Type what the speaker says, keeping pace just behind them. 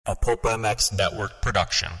a Pulp MX Network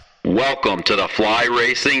production. Welcome to the Fly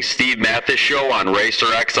Racing Steve Mathis Show on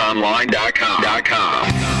RacerXOnline.com.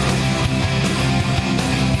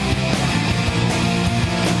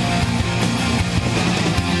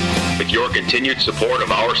 With your continued support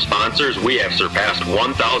of our sponsors, we have surpassed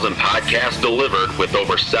 1,000 podcasts delivered with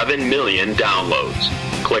over 7 million downloads.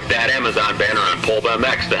 Click that Amazon banner on Pulp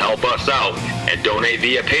MX to help us out and donate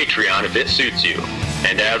via Patreon if it suits you.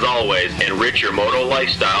 And as always, enrich your moto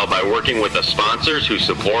lifestyle by working with the sponsors who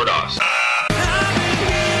support us.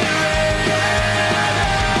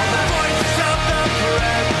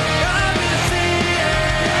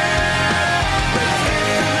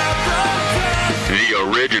 The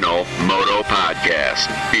original Moto Podcast,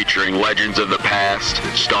 featuring legends of the past,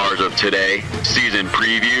 stars of today, season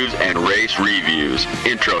previews and race reviews,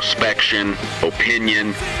 introspection,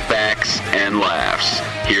 opinion, facts, and laughs.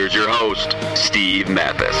 Here's your host, Steve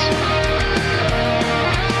Mathis.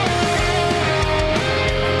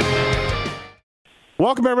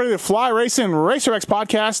 Welcome, everybody, to the Fly Racing Racer X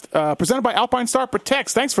podcast, presented by Alpine Star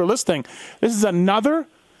Protects. Thanks for listening. This is another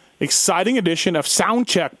exciting edition of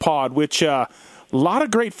Soundcheck Pod, which a lot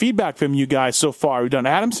of great feedback from you guys so far. We've done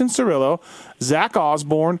Adam Cincirillo, Zach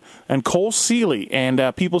Osborne, and Cole Seeley,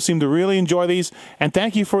 and people seem to really enjoy these, and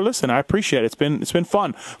thank you for listening. I appreciate it. It's been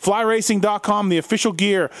fun. FlyRacing.com, the official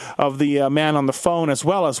gear of the man on the phone, as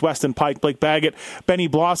well as Weston Pike, Blake Baggett, Benny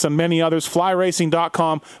Bloss, and many others.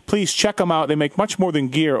 FlyRacing.com. Please check them out. They make much more than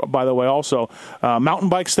gear, by the way, also. Mountain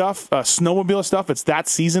bike stuff, snowmobile stuff. It's that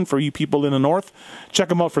season for you people in the north. Check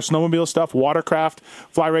them out for snowmobile stuff, watercraft,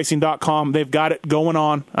 FlyRacing.com. They've got it going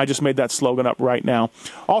on. I just made that slogan up right now.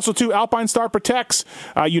 Also, too, Alpine Star Protects.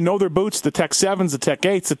 You know their boots, the Tech 7s, the Tech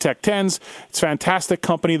 8s, the Tech 10s. It's a fantastic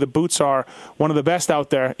company. The boots are one of the best out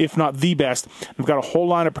there, if not the best. We've got a whole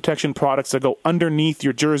line of protection products that go underneath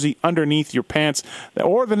your jersey, underneath your pants,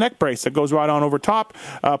 or the neck brace that goes right on over top.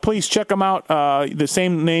 Please check them out. The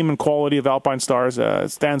same name and quality of Alpine Stars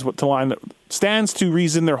stands to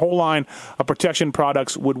reason their whole line of protection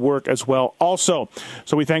products would work as well also.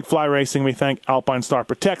 So we thank Fly Racing, we thank Alpine Star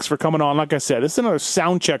Protects for coming on. Like I said, this is another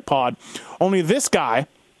Soundcheck pod. Only this guy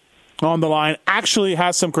on the line actually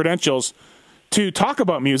has some credentials to talk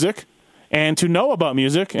about music and to know about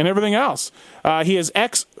music and everything else. He is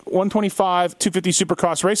ex-125 250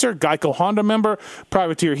 Supercross racer, Geico Honda member,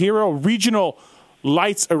 privateer hero, regional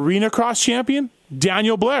lights arena cross champion,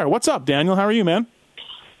 Daniel Blair. What's up, Daniel? How are you, man?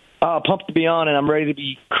 Pumped to be on, and I'm ready to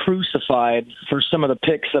be crucified for some of the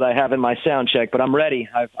picks that I have in my sound check, but I'm ready.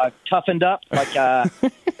 I've toughened up like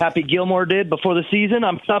Happy Gilmore did before the season.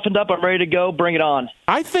 I'm toughened up. I'm ready to go. Bring it on.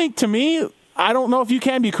 I think, to me, I don't know if you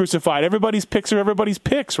can be crucified. Everybody's picks are everybody's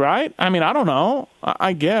picks, right? I mean, I don't know.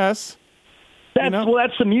 I guess. Well,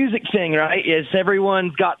 that's the music thing, right? Is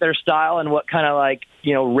everyone's got their style and what kind of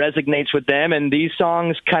resonates with them, and these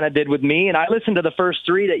songs kind of did with me. And I listened to the first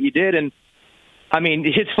three that you did, and I mean,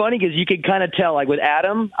 it's funny because you could kind of tell, like with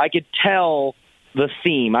Adam, I could tell the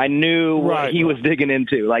theme. I knew what he was digging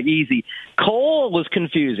into, like easy. Cole was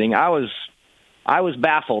confusing. I was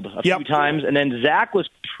baffled a few times, and then Zach was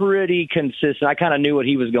pretty consistent. I kind of knew what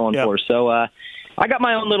he was going for. So I got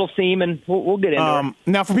my own little theme, and we'll get into it.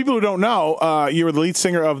 Now, for people who don't know, you were the lead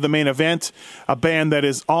singer of The Main Event, a band that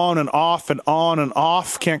is on and off and on and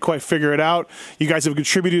off. Can't quite figure it out. You guys have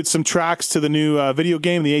contributed some tracks to the new video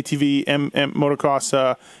game, the ATV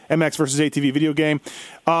Motocross MX versus ATV video game.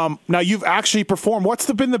 Now, you've actually performed.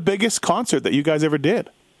 What's been the biggest concert that you guys ever did?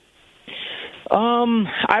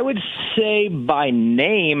 I would say by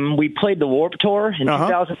name, we played the Warped Tour in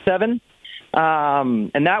 2007.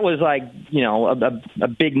 And that was like, a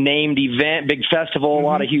big named event, big festival, a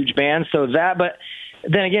lot of huge bands. So but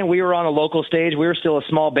then again, we were on a local stage. We were still a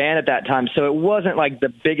small band at that time. So it wasn't like the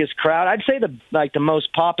biggest crowd. I'd say the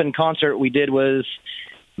most poppin' concert we did was,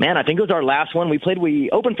 I think it was our last one. We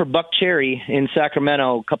opened for Buck Cherry in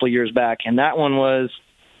Sacramento a couple of years back. And that one was,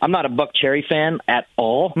 I'm not a Buck Cherry fan at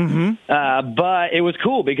all. But it was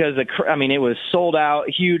cool because it was sold out,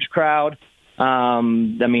 huge crowd.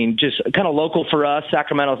 Just kind of local for us.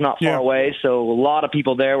 Sacramento's not far away, so a lot of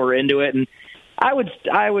people there were into it, and I would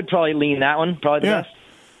probably lean that one, probably the best.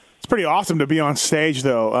 It's pretty awesome to be on stage,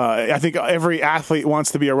 though. I think every athlete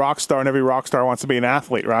wants to be a rock star, and every rock star wants to be an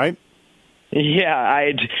athlete, right?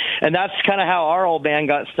 Yeah, and that's kind of how our old band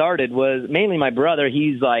got started. Was mainly my brother.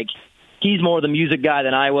 He's more the music guy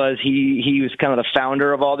than I was. He was kind of the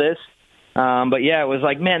founder of all this. But yeah, it was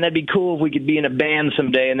like, man, that'd be cool if we could be in a band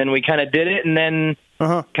someday. And then we kind of did it, and then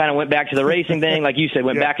kind of went back to the racing thing. Like you said,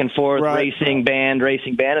 went back and forth, racing band,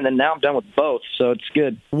 and then now I'm done with both. So it's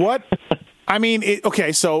good. What?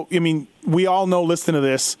 We all know, listening to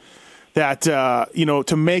this, that,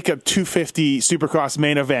 to make a 250 Supercross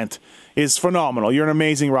main event is phenomenal. You're an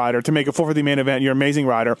amazing rider. To make a 450 main event, you're an amazing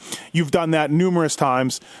rider. You've done that numerous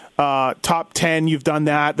times. Top 10, you've done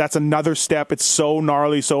that. That's another step. It's so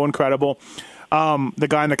gnarly, so incredible. The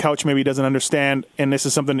guy on the couch maybe doesn't understand, and this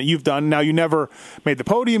is something that you've done. Now, you never made the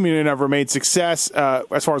podium. You never made success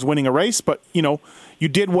as far as winning a race, but, you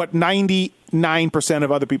did what 99%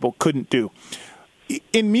 of other people couldn't do.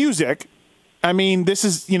 In music, I mean,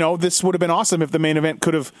 this would have been awesome if the main event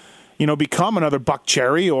could have, become another Buck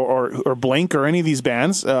Cherry or Blink or any of these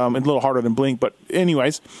bands. A little harder than Blink, but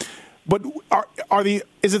anyways. But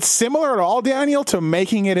is it similar at all, Daniel, to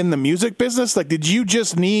making it in the music business? Like, did you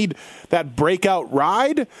just need that breakout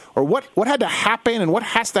ride, or what had to happen, and what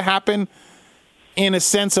has to happen in a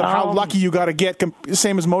sense of how lucky you got to get,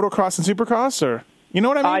 same as motocross and supercross, or you know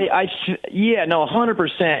what I mean? Yeah, no,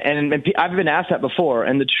 100%. And I've been asked that before,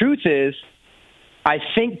 and the truth is, I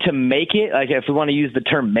think to make it, like if we want to use the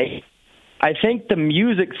term make, I think the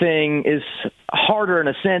music thing is harder in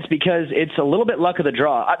a sense because it's a little bit luck of the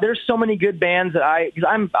draw. There's so many good bands that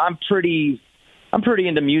I'm pretty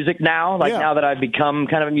into music now. Like now that I've become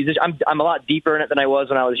kind of a musician, I'm a lot deeper in it than I was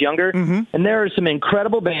when I was younger. Mm-hmm. And there are some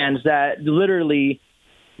incredible bands that literally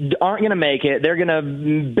aren't going to make it. They're going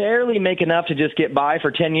to barely make enough to just get by for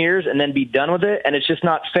 10 years and then be done with it. And it's just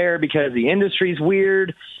not fair because the industry's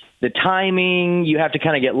weird. The timing, you have to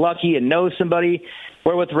kind of get lucky and know somebody.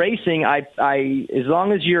 Where with racing, I as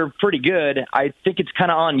long as you're pretty good, I think it's kind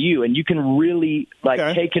of on you, and you can really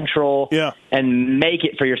take control and make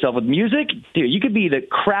it for yourself. With music, dude, you could be the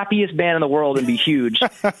crappiest band in the world and be huge,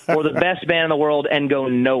 or the best band in the world and go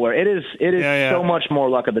nowhere. It is so much more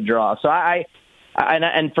luck of the draw. So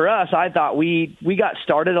and for us, I thought we got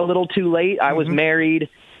started a little too late. I was married.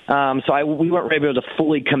 We weren't able to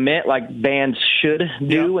fully commit like bands should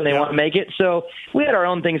do when they want to make it. So we had our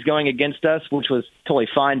own things going against us, which was totally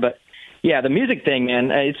fine. But yeah, the music thing,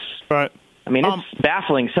 man, it's right. I mean, it's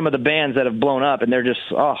baffling some of the bands that have blown up, and they're just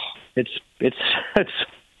it's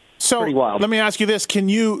pretty wild. Let me ask you this: can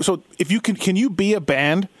you be a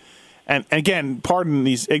band? And again, pardon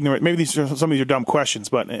these ignorant, maybe some of these are dumb questions,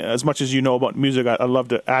 but as much as you know about music, I'd love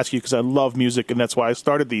to ask you because I love music, and that's why I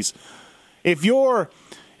started these. If you're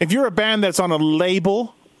a band that's on a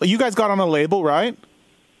label, you guys got on a label, right?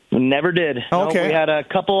 Never did. Okay. No, we had a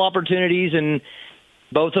couple opportunities, and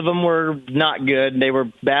both of them were not good. They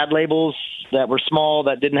were bad labels that were small,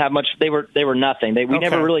 that didn't have much. They were nothing. We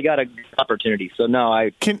never really got an opportunity. So no,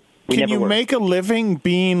 Can you make a living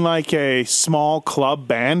being like a small club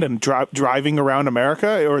band and driving around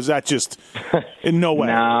America, or is that just no way?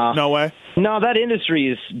 No way. No, that industry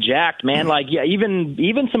is jacked, man.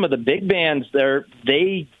 Even some of the big bands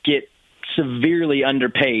they get severely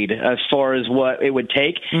underpaid as far as what it would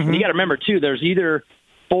take. Mm-hmm. And you got to remember too, there's either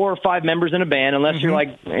 4 or 5 members in a band, unless you're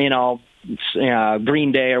like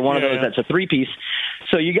Green Day or one of those that's a 3-piece.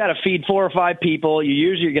 So you got to feed 4 or 5 people.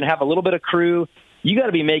 You're going to have a little bit of crew. You got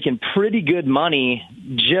to be making pretty good money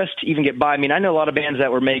just to even get by. I mean, I know a lot of bands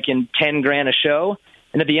that were making $10,000 a show,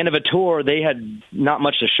 and at the end of a tour, they had not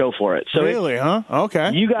much to show for it. So really, huh?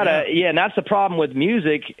 Okay. You gotta, and that's the problem with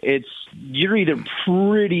music. You're either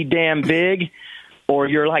pretty damn big, or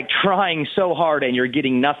you're like trying so hard and you're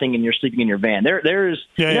getting nothing, and you're sleeping in your van. There's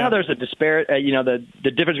how there's a disparate,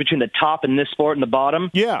 the difference between the top in this sport and the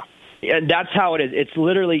bottom. Yeah. And that's how it is. It's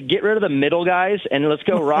literally get rid of the middle guys and let's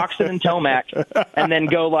go Roxon and Tomac, and then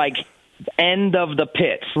go like end of the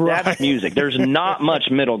pits. Right. That's music. There's not much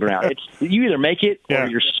middle ground. You either make it or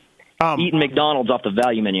you're eating McDonald's off the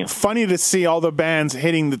value menu. Funny to see all the bands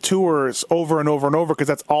hitting the tours over and over and over, because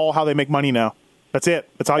that's all how they make money now. That's it.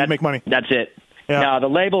 That's how you make money. That's it. Yeah. No,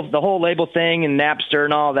 the whole label thing and Napster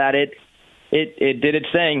and all that, it did its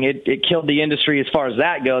thing. It killed the industry as far as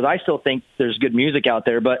that goes. I still think there's good music out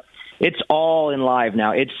there, but it's all in live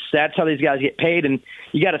now. That's how these guys get paid, and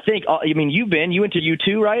you got to think. I mean, you went to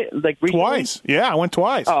U2, right? Like recently? Twice. Yeah, I went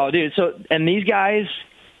twice. Oh, dude. So, and these guys,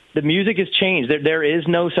 the music has changed. There is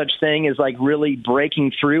no such thing as like really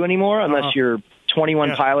breaking through anymore, unless you're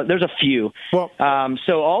 21 Pilot. There's a few. Well,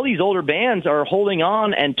 so all these older bands are holding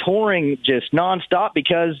on and touring just nonstop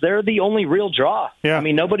because they're the only real draw. Yeah. I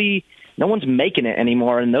mean, no one's making it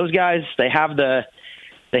anymore, and those guys, they have the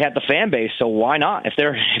fan base, so why not? If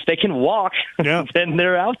they can walk, then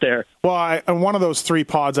they're out there. Well, on one of those 3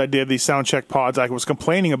 pods I did, these Soundcheck pods, I was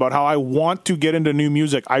complaining about how I want to get into new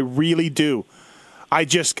music. I really do. I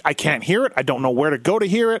can't hear it. I don't know where to go to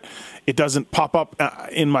hear it. It doesn't pop up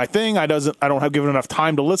in my thing. I don't have given enough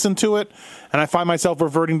time to listen to it, and I find myself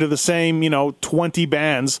reverting to the same 20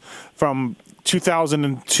 bands from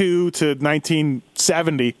 2002 to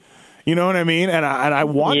 1970. You know what I mean? And I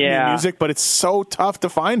want new music, but it's so tough to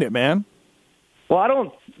find it, man.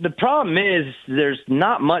 Well, the problem is there's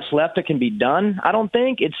not much left that can be done. I don't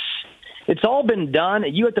think it's all been done.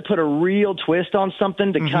 You have to put a real twist on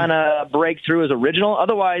something to kind of break through as original.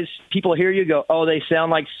 Otherwise, people hear you go, oh, they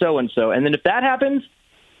sound like so-and-so. And then if that happens,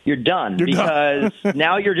 you're done because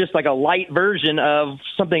now you're just like a light version of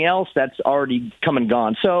something else that's already come and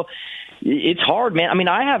gone. So it's hard, man. I mean,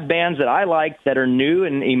 I have bands that I like that are new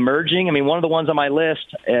and emerging. I mean, one of the ones on my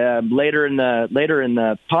list later in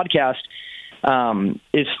the podcast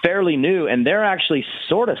is fairly new, and they're actually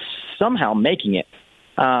sort of somehow making it.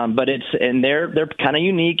 But they're kind of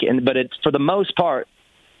unique, but it's for the most part,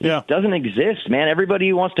 it doesn't exist, man.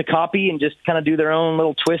 Everybody wants to copy and just kind of do their own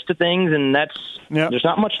little twist to things, and there's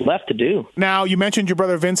not much left to do. Now, you mentioned your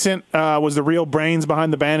brother Vincent was the real brains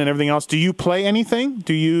behind the band and everything else. Do you play anything?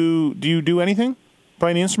 Do you do anything? Play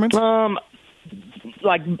any instruments?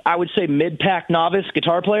 Like I would say mid-pack novice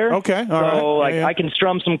guitar player. Okay, all right. I can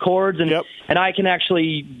strum some chords and I can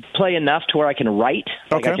actually play enough to where I can write.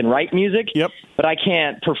 Like I can write music. Yep. But I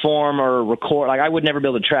can't perform or record. Like I would never be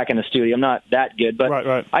able to track in the studio. I'm not that good,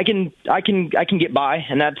 but I can get by.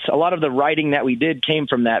 And that's a lot of the writing that we did came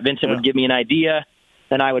from that. Vincent would give me an idea,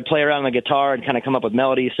 then I would play around on the guitar and kind of come up with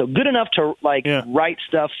melodies. So good enough to write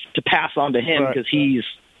stuff to pass on to him because he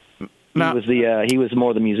was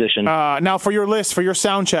more the musician. Now, for your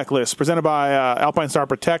Soundcheck list, presented by Alpine Star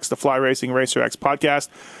Protects, the Fly Racing Racer X podcast,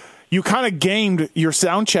 you kind of gamed your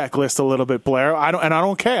Soundcheck list a little bit, Blair. I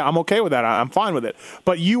don't care. I'm okay with that. I'm fine with it.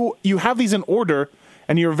 But you have these in order,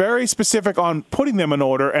 and you're very specific on putting them in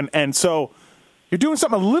order, and so you're doing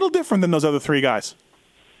something a little different than those other three guys.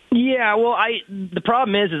 Yeah, well, the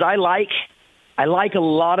problem is I like a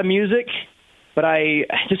lot of music. But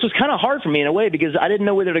this was kind of hard for me in a way because I didn't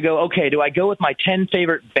know whether to go, okay, do I go with my 10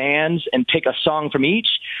 favorite bands and pick a song from each?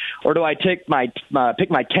 Or do I pick my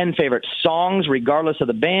 10 favorite songs regardless of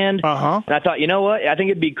the band? And I thought, you know what? I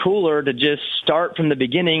think it'd be cooler to just start from the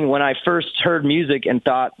beginning when I first heard music and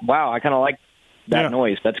thought, wow, I kind of like that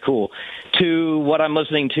noise. That's cool. To what I'm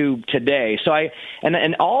listening to today. So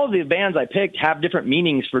and all of the bands I picked have different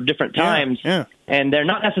meanings for different times. And they're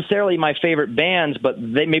not necessarily my favorite bands, but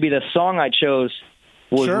maybe the song I chose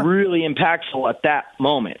was really impactful at that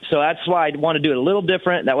moment. So that's why I want to do it a little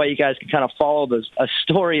different. That way you guys can kind of follow a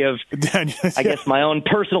story of, I guess, my own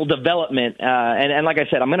personal development. And like I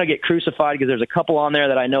said, I'm going to get crucified because there's a couple on there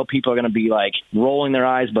that I know people are going to be like rolling their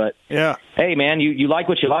eyes. But hey, man, you like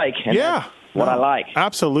what you like. And what I like.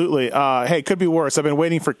 Absolutely. Hey, it could be worse. I've been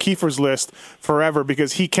waiting for Kiefer's list forever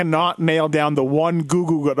because he cannot nail down the one Goo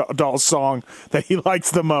Goo Dolls song that he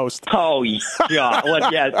likes the most. Oh,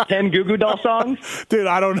 yeah. 10 Goo Goo Doll songs? Dude,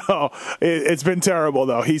 I don't know. It's been terrible,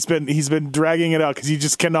 though. He's been dragging it out because he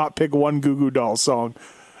just cannot pick one Goo Goo Dolls song.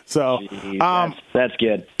 So, jeez, that's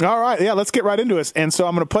good. All right, let's get right into it. And so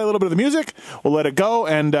I'm going to play a little bit of the music. We'll let it go,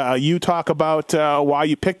 and you talk about why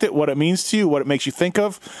you picked it, what it means to you, what it makes you think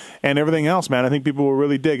of, and everything else, man. I think people will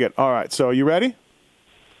really dig it. All right, so you ready?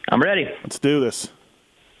 I'm ready. Let's do this.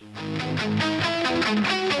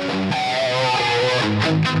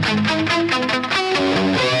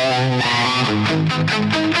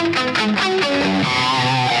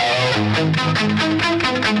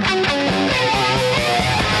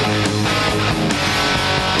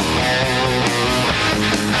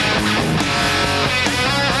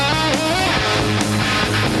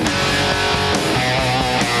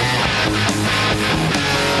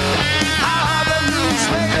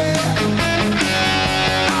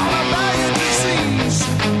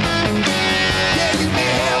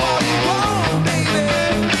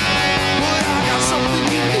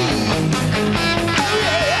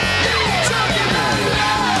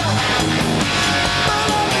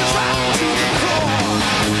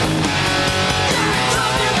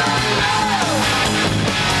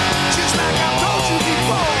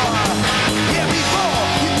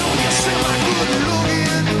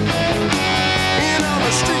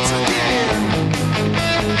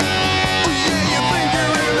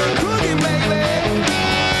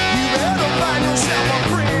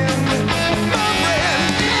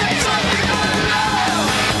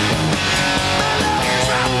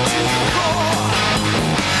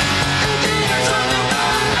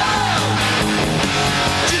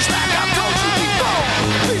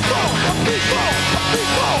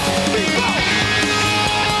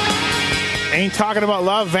 Ain't Talking About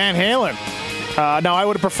Love, Van Halen. Now, I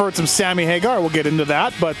would have preferred some Sammy Hagar. We'll get into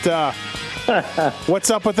that. But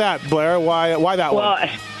what's up with that, Blair? Why that one? Well,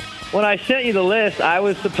 when I sent you the list, I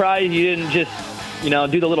was surprised you didn't just,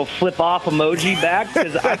 do the little flip-off emoji back,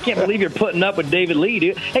 because I can't believe you're putting up with David Lee,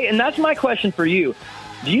 dude. Hey, and that's my question for you.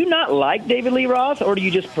 Do you not like David Lee Roth, or do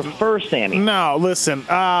you just prefer Sammy? No, listen.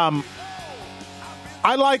 I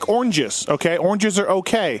like oranges, okay? Oranges are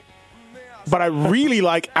okay. But I really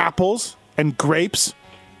like apples and grapes,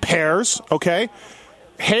 pears, okay?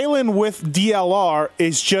 Halen with DLR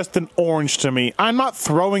is just an orange to me. I'm not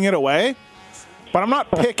throwing it away, but I'm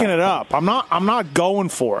not picking it up. I'm not going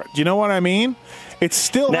for it. Do you know what I mean? It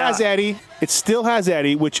still has Eddie. It still has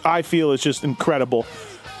Eddie, which I feel is just incredible.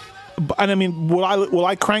 And I mean, will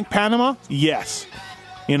I crank Panama? Yes.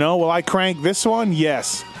 You know, will I crank this one?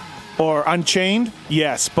 Yes. Or Unchained?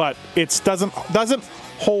 Yes. But it doesn't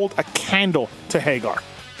hold a candle to Hagar.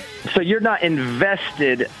 So you're not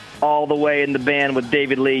invested all the way in the band with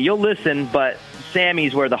David Lee. You'll listen, but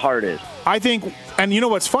Sammy's where the heart is. I think, and you know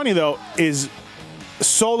what's funny though, is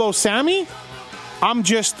solo Sammy, I'm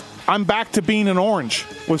back to being an orange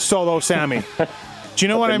with solo Sammy. Do you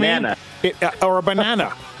know what I mean? Or a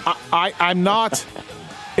banana. I'm not.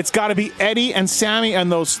 It's got to be Eddie and Sammy,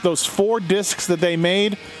 and those 4 discs that they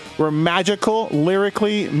made were magical,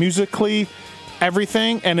 lyrically, musically,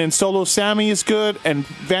 everything. And then solo Sammy is good, and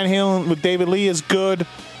Van Halen with David Lee is good.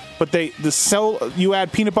 But you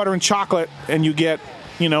add peanut butter and chocolate, and you get,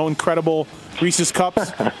 you know, incredible Reese's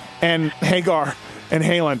Cups and Hagar and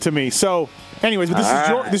Halen to me. So, anyways,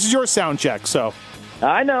 but this is your sound check. So.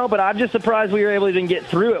 I know, but I'm just surprised we were able to even get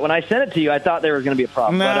through it. When I sent it to you, I thought there was going to be a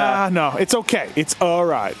problem. No, it's okay. It's all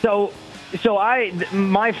right. So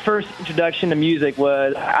my first introduction to music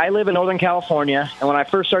was, I live in Northern California, and when I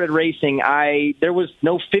first started racing, there was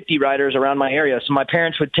no 50 riders around my area, so my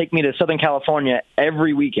parents would take me to Southern California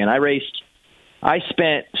every weekend. I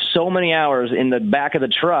spent so many hours in the back of the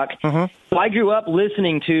truck. So I grew up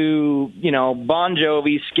listening to, you know, Bon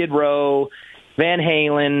Jovi, Skid Row, Van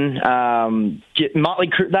Halen, Motley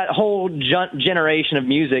Crue, that whole generation of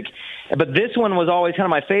music. But this one was always kind of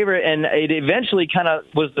my favorite, and it eventually kind of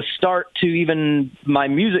was the start to even my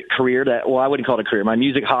music career I wouldn't call it a career, my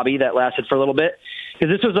music hobby that lasted for a little bit.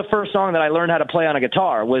 Because this was the first song that I learned how to play on a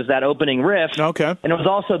guitar, was that opening riff. Okay. And it was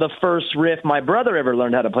also the first riff my brother ever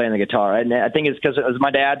learned how to play on the guitar. And I think it's because it was my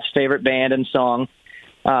dad's favorite band and song.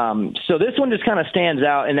 So this one just kind of stands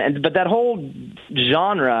out, but that whole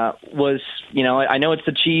genre was, you know, I know it's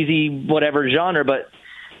the cheesy whatever genre, but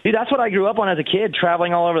dude, that's what I grew up on as a kid,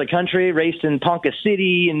 traveling all over the country, raced in Ponca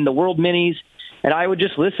City and the World Minis, and I would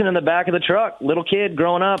just listen in the back of the truck, little kid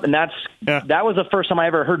growing up, and that was the first time I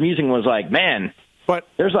ever heard music and was like, man, but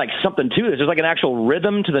there's like something to this. There's like an actual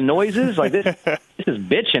rhythm to the noises. Like this is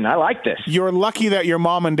bitching. I like this. You're lucky that your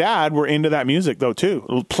mom and dad were into that music though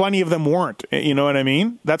too. Plenty of them weren't. You know what I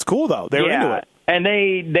mean? That's cool though. They were into it. And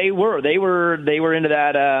they were into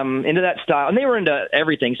that style, and they were into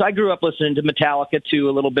everything. So I grew up listening to Metallica too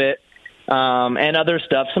a little bit, and other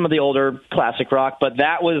stuff, some of the older classic rock. But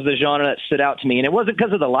that was the genre that stood out to me, and it wasn't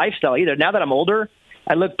because of the lifestyle either. Now that I'm older,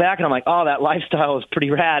 I look back and I'm like, oh, that lifestyle was pretty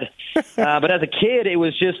rad. But as a kid, it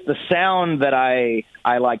was just the sound that I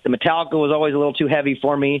liked. The Metallica was always a little too heavy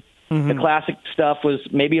for me. The classic stuff was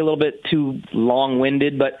maybe a little bit too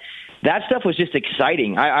long-winded, but that stuff was just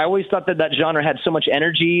exciting. I always thought that genre had so much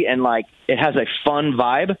energy and, like, it has a fun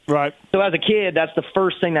vibe. Right. So as a kid, that's the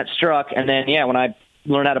first thing that struck. And then, when I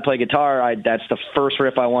learned how to play guitar, that's the first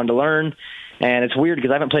riff I wanted to learn. And it's weird because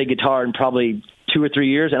I haven't played guitar in probably 2 or 3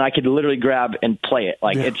 years, and I could literally grab and play it.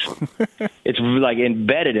 Like it's like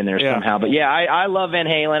embedded in there somehow. But I love Van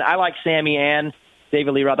Halen. I like Sammy and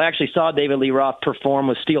David Lee Roth. I actually saw David Lee Roth perform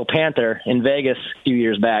with Steel Panther in Vegas a few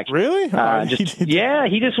years back. Really?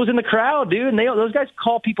 He just was in the crowd, dude. And those guys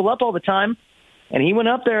call people up all the time. And he went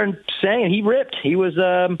up there and sang, and he ripped. He was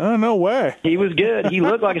oh, no way. He was good. He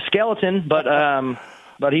looked like a skeleton,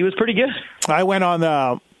 but he was pretty good. I went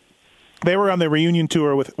on they were on the reunion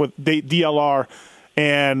tour with DLR,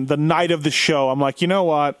 and the night of the show, I'm like, you know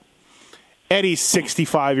what? Eddie's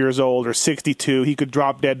 65 years old or 62. He could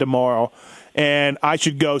drop dead tomorrow, and I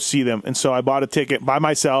should go see them. And so I bought a ticket by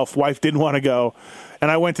myself. Wife didn't want to go.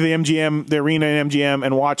 And I went to the MGM, the arena in MGM,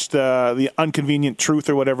 and watched the Inconvenient Truth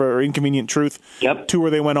tour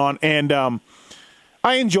they went on. And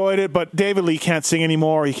I enjoyed it, but David Lee can't sing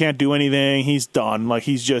anymore. He can't do anything. He's done. Like,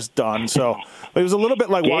 he's just done. So it was a little bit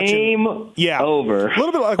like Game over. A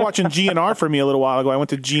little bit like watching GNR for me a little while ago. I went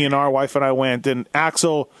to GNR, wife and I went, and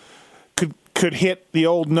Axl could hit the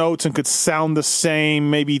old notes and could sound the same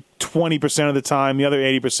maybe 20% of the time. The other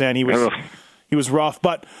 80%, he was rough.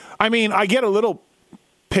 But, I mean, I get a little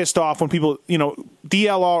pissed off when people,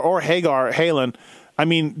 DLR or Halen, I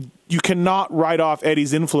mean, you cannot write off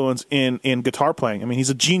Eddie's influence in guitar playing. I mean, he's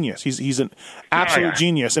a genius. He's an absolute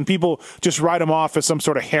genius, and people just write him off as some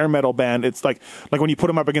sort of hair metal band. It's like when you put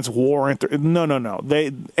him up against Warrant. No.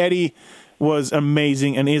 Eddie was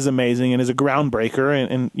amazing and is a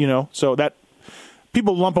groundbreaker, and you know, so that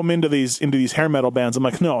people lump them into these hair metal bands. I'm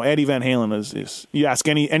like, no, Eddie Van Halen is you ask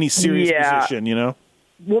any serious musician, you know.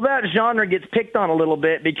 Well, that genre gets picked on a little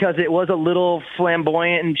bit because it was a little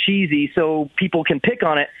flamboyant and cheesy, so people can pick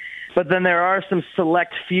on it. But then there are some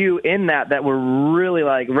select few in that were really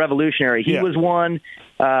like revolutionary. He was one.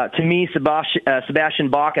 To me, Sebastian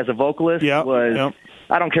Bach as a vocalist was. Yep.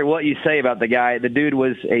 I don't care what you say about the guy. The dude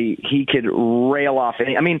he could rail off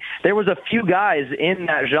any. I mean, there was a few guys in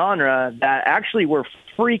that genre that actually were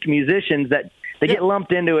freak musicians that they get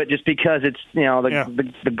lumped into it just because it's, you know, the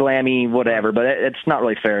glammy whatever. But it's not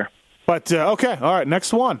really fair. But okay, all right.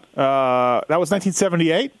 Next one. That was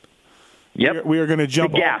 1978. Yep. We are going to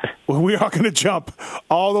jump. The gap. We are going to jump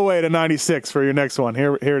all the way to 96 for your next one.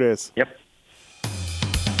 Here it is. Yep.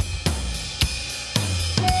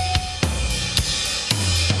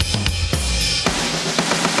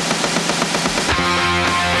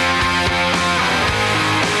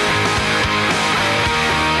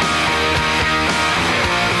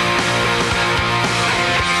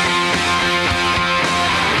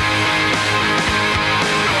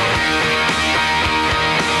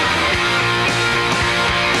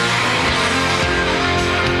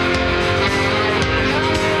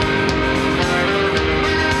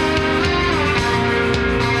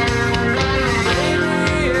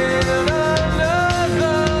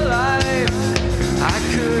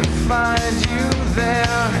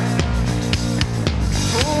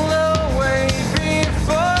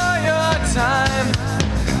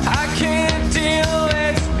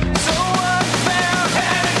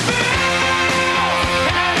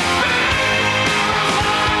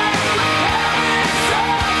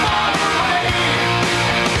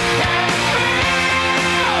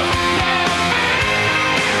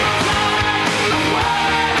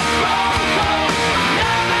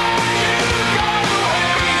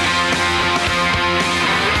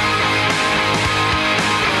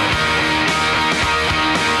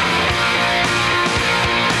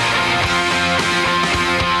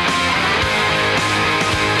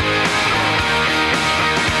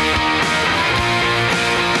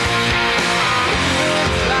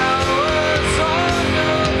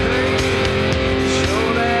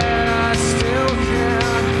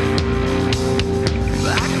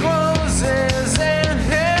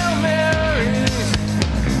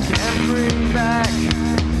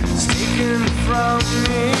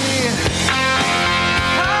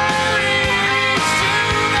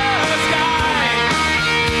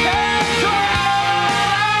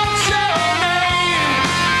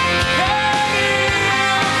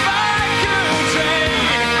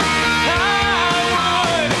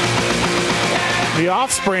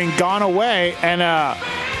 Offspring, Gone Away, and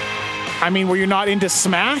I mean, were you not into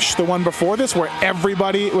Smash, the one before this, where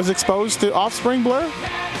everybody was exposed to Offspring, Blair?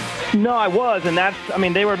 No, I was, and that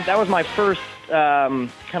was my first kind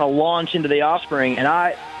of launch into the Offspring, and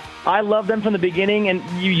I loved them from the beginning. And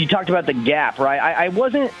you talked about the gap, right? I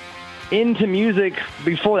wasn't into music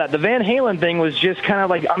before that. The Van Halen thing was just kind of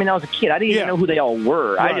like, I mean, I was a kid. I didn't even know who they all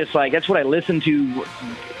were. Right. I just that's what I listened to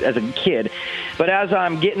as a kid. But as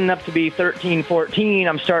I'm getting up to be 13, 14,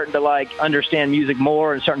 I'm starting to like understand music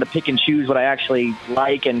more and starting to pick and choose what I actually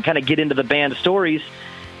like and kind of get into the band stories.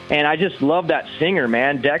 And I just love that singer,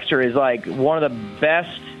 man. Dexter is like one of the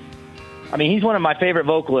best. I mean, he's one of my favorite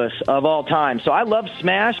vocalists of all time. So I love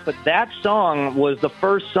Smash, but that song was the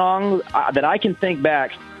first song that I can think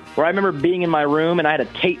back where I remember being in my room and I had a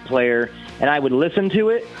tape player and I would listen to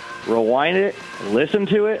it, rewind it, listen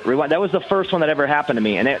to it, rewind. That was the first one that ever happened to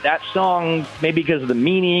me. And that song, maybe because of the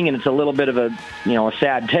meaning and it's a little bit of a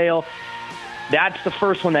sad tale, that's the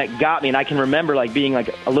first one that got me. And I can remember like being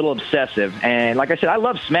like a little obsessive. And like I said, I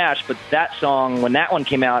love Smash, but that song, when that one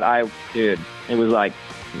came out, it was like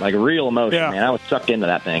real emotion, man. I was sucked into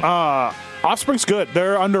that thing. Offspring's good.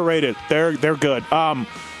 They're underrated. They're good.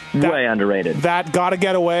 Way underrated. That Gotta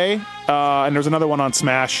Get Away, and there's another one on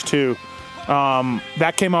Smash too.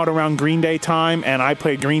 That came out around Green Day time, and I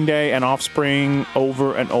played Green Day and Offspring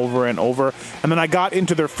over and over and over. And then I got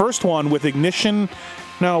into their first one with Ignition.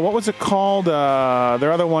 No, what was it called?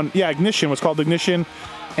 Their other one, Ignition was called Ignition,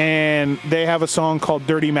 and they have a song called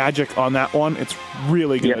Dirty Magic on that one. It's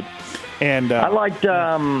really good. Yep. And I liked,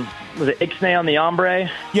 was it Ixnay on the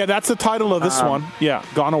Hombre? Yeah, that's the title of this one. Yeah,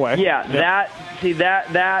 Gone Away. Yeah,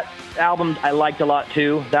 that album I liked a lot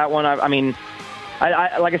too. That one, I mean,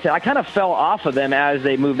 I like I said, I kind of fell off of them as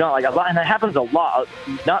they moved on. Like a lot, and that happens a lot.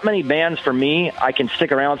 Not many bands for me I can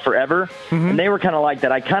stick around forever, and they were kind of like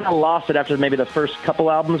that. I kind of lost it after maybe the first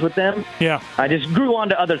couple albums with them. Yeah, I just grew on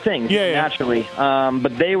to other things naturally.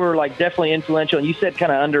 But they were like definitely influential, and you said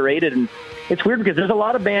kind of underrated. And it's weird because there's a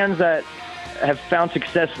lot of bands that have found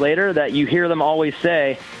success later that you hear them always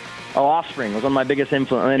say, "Oh, Offspring was one of my biggest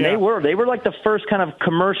influences," and they were like the first kind of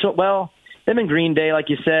commercial. Well, them and Green Day, like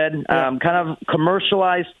you said, kind of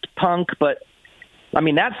commercialized punk. But I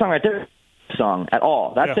mean, that song right there, song at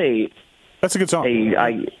all. That's a good song.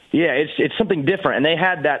 It's something different, and they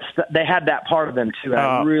had that part of them too. And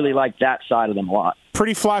I really like that side of them a lot.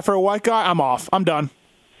 Pretty Fly for a White Guy. I'm off. I'm done.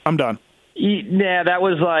 Yeah, that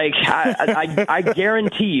was like I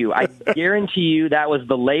guarantee you that was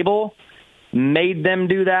the label made them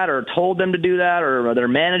do that or told them to do that, or their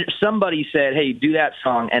manager, somebody said, "Hey, do that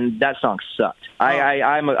song," and that song sucked.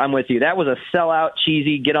 I'm with you. That was a sellout,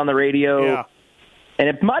 cheesy, get on the radio. Yeah. And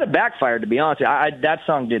it might have backfired, to be honest. That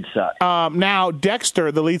song did suck. Now,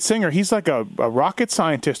 Dexter, the lead singer, he's like a rocket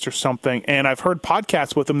scientist or something, and I've heard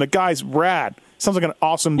podcasts with him. The guy's rad. Sounds like an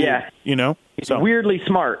awesome dude, you know? He's weirdly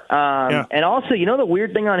smart. And also, the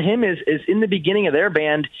weird thing on him is in the beginning of their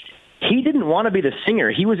band, he didn't want to be the singer.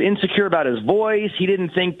 He was insecure about his voice. He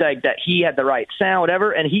didn't think that he had the right sound,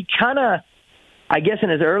 whatever. And he kind of, I guess in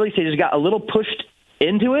his early stages, got a little pushed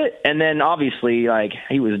into it, and then obviously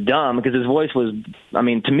he was dumb because his voice was, I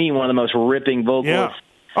mean, to me, one of the most ripping vocals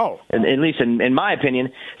at least in my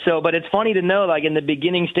opinion. So, but it's funny to know, in the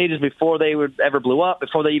beginning stages before they ever blew up,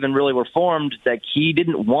 before they even really were formed, that he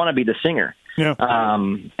didn't want to be the singer.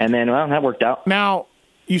 And then that worked out. Now,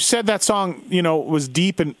 you said that song, was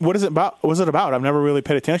deep, and what is it about? Was it about? I've never really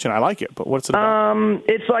paid attention. I like it, but what's it about?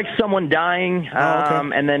 It's like someone dying,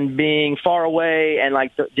 and then being far away, and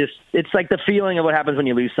it's like the feeling of what happens when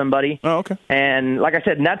you lose somebody. Oh, okay. And like I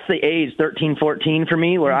said, and that's the age 13, 14 for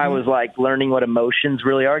me, where I was learning what emotions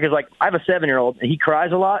really are. Because I have a 7-year-old, and he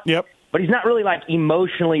cries a lot. Yep. But he's not really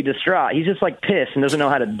emotionally distraught. He's just pissed and doesn't know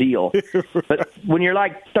how to deal. But when you're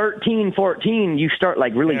 13, 14, you start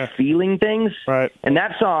really feeling things. Right. And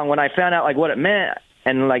that song, when I found out what it meant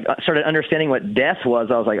and started understanding what death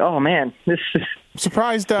was, I was like, oh man, this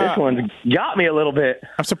surprised. This one's got me a little bit.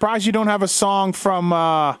 I'm surprised you don't have a song from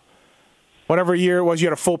whatever year it was. You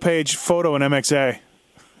had a full page photo in MXA.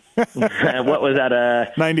 What was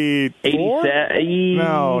that? 94?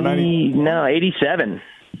 87? No, 87.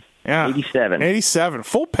 Yeah, 87,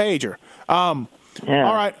 full pager. All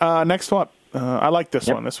right, next one. I like this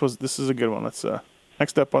one. This is a good one. Let's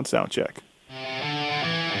next up on Soundcheck.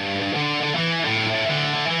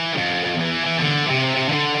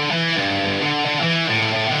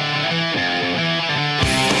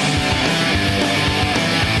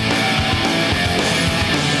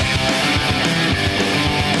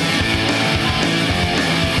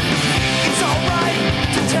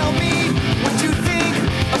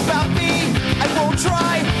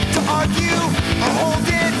 Try to argue or hold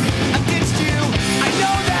it against you. I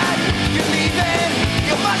know that you're leaving.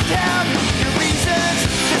 You must have your reasons.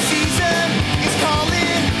 The season is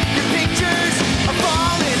calling. Your pictures are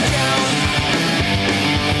falling down.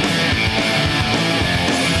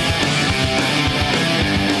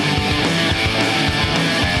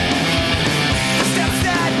 The steps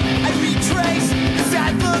that I retrace, the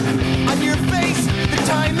sad look on your face, the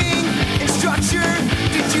timing and structure.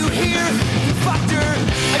 Did you hear? Fucked her.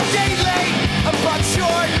 A day late, a buck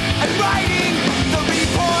short. I'm writing the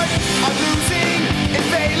report. I'm losing and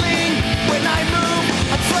failing. When I move,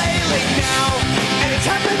 I'm flailing now. And it's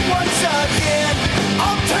happened once again.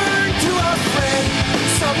 I'll turn to a friend,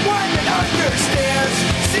 someone that understands,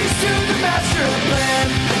 sees to the master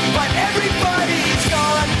plan. But everybody's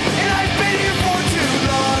gone, and I've been here for too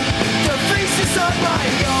long to face this on my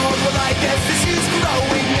own. Well, I guess this is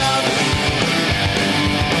growing up.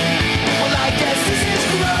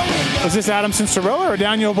 Is this Adam Cincerella or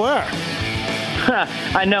Daniel Blair?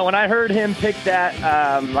 I know. When I heard him pick that,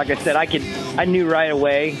 like I said, I knew right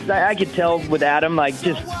away. I could tell with Adam,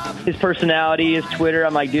 just his personality, his Twitter.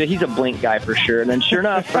 I'm like, dude, he's a Blink guy for sure. And then sure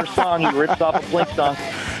enough, first song, he rips off a Blink song.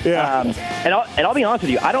 Yeah. And I'll be honest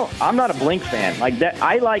with you, I'm not a Blink fan.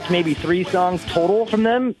 I like maybe 3 songs total from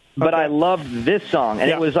them, but I loved this song. And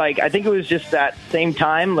it was I think it was just that same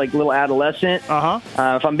time, little adolescent.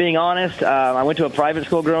 If I'm being honest, I went to a private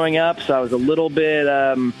school growing up, so I was a little bit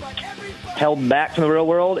held back from the real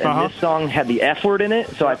world, and this song had the F word in it,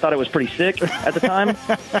 so I thought it was pretty sick at the time.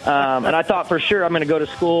 And I thought for sure I'm going to go to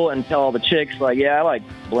school and tell all the chicks, I like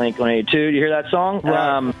Blink-182. You hear that song?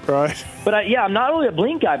 Right. But I'm not really a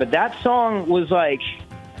Blink guy, but that song was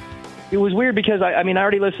it was weird because, I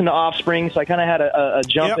already listened to Offspring, so I kind of had a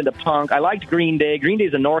jump into punk. I liked Green Day. Green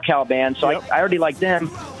Day's a NorCal band, so I already liked them.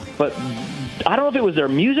 But I don't know if it was their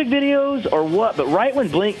music videos or what, but right when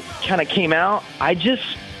Blink kind of came out,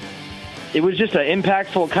 it was just an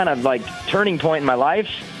impactful kind of turning point in my life,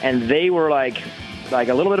 and they were like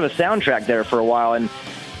a little bit of a soundtrack there for a while. And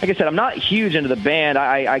like I said, I'm not huge into the band.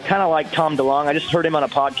 I kind of like Tom DeLonge. I just heard him on a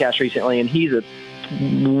podcast recently, and he's a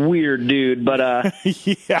weird dude. But I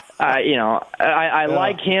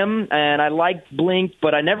like him, and I like Blink,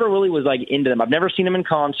 but I never really was like into them. I've never seen them in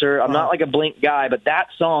concert. I'm not like a Blink guy, but that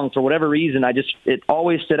song, for whatever reason, it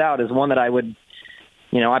always stood out as one that I would,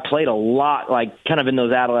 I played a lot, like kind of in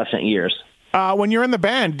those adolescent years. When you're in the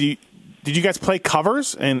band, did you guys play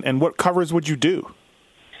covers, and what covers would you do?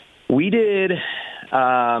 We did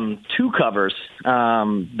 2 covers.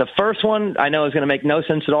 The first one I know is going to make no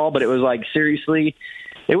sense at all, but it was like, seriously.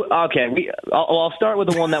 I'll start with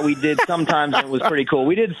the one that we did sometimes, and it was pretty cool.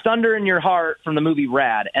 We did Thunder in Your Heart from the movie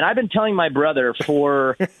Rad, and I've been telling my brother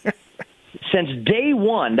since day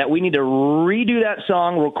one that we need to redo that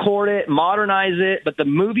song, record it, modernize it, but the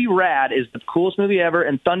movie Rad is the coolest movie ever,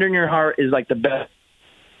 and Thunder in Your Heart is like the best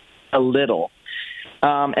a little.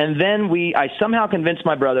 And then I somehow convinced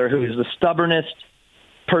my brother, who is the stubbornest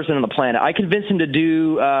person on the planet. I convinced him to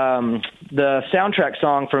do the soundtrack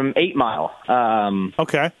song from 8 Mile.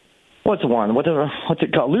 Okay. What's the one? What's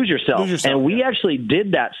it called? Lose Yourself. And we actually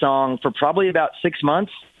did that song for probably about 6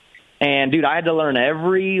 months. And, dude, I had to learn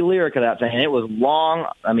every lyric of that thing. And it was long.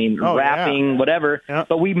 I mean, rapping, whatever. Yeah.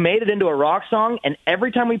 But we made it into a rock song, and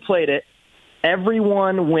every time we played it,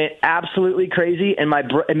 everyone went absolutely crazy, and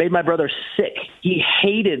it made my brother sick. He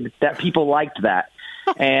hated that people liked that.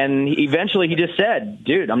 And eventually he just said,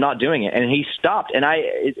 dude, I'm not doing it. And he stopped. And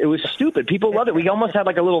it was stupid. People loved it. We almost had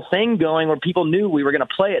like a little thing going where people knew we were going to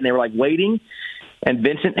play it, and they were like waiting. And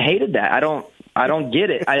Vincent hated that. I don't get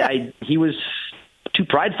it. He was too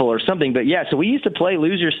prideful or something. But yeah, so we used to play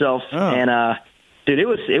Lose Yourself. Oh. And, dude, it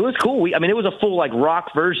was cool. It was a full like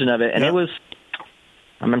rock version of it. And it was,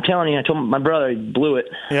 I'm telling you, I told my brother he blew it.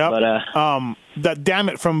 Yeah. But that Damn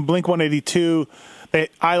It from Blink-182.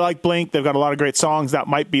 I like Blink. They've got a lot of great songs. That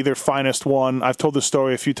might be their finest one. I've told this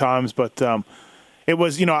story a few times, but it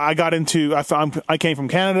was, I got into. I came from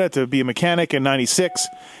Canada to be a mechanic in '96,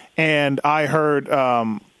 and I heard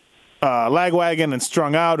Lagwagon and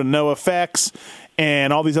Strung Out and No Effects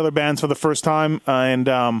and all these other bands for the first time, and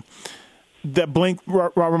that Blink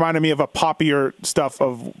reminded me of a poppier stuff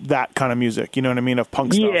of that kind of music. You know what I mean? Of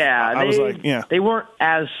punk stuff. Yeah, they weren't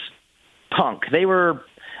as punk. They were,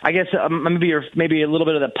 I guess, maybe a little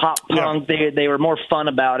bit of the pop punk. Yeah. They were more fun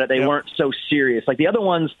about it. They weren't so serious. Like the other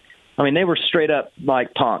ones, they were straight up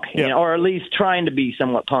like punk, or at least trying to be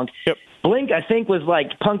somewhat punk. Yep. Blink, I think, was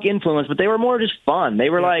like punk influence, but they were more just fun. They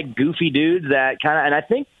were like goofy dudes that kind of, and I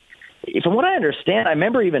think, from what I understand, I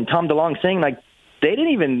remember even Tom DeLonge saying like they didn't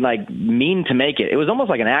even like mean to make it. It was almost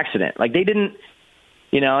like an accident. Like they didn't.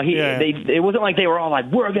 It wasn't like they were all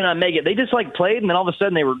like, we're going to make it. They just like played, and then all of a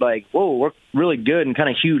sudden they were like, whoa, we're really good and kind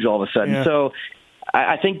of huge all of a sudden. Yeah. So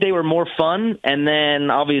I think they were more fun, and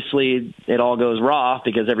then obviously it all goes raw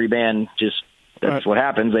because every band that's what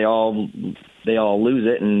happens. They all lose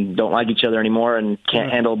it and don't like each other anymore and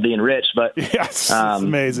can't handle being rich. But yes, it's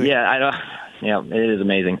amazing. Yeah, I know. Yeah, it is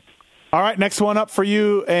amazing. All right, next one up for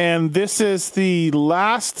you, and this is the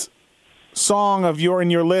last song of in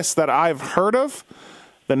your list that I've heard of.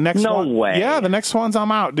 The next one, way. Yeah, the next one's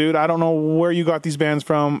I'm out, dude. I don't know where you got these bands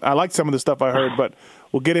from. I like some of the stuff I heard, but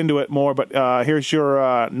we'll get into it more. But here's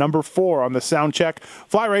your number 4 on the Soundcheck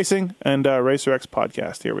Fly Racing and Racer X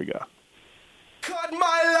podcast. Here we go. Cut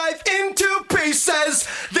my life into pieces.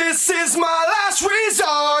 This is my last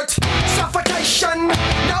resort. Suffocation,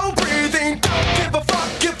 no breathing. Don't give a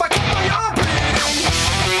fuck if I keep my arm breathing.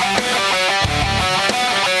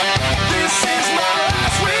 This is my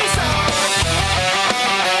last resort.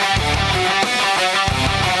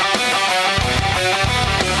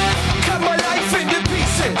 Cut my life into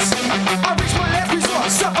pieces. I reach my last resort.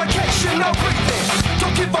 Suffocation, no breathing.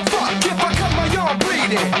 Don't give a fuck if I cut my arm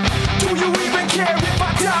bleeding. Do you even care if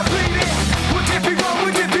I die bleeding? Would it be wrong?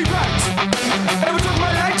 Would it be right? Ever took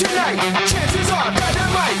my life tonight? Chances are that I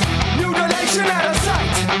might. Mutilation out of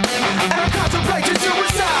sight.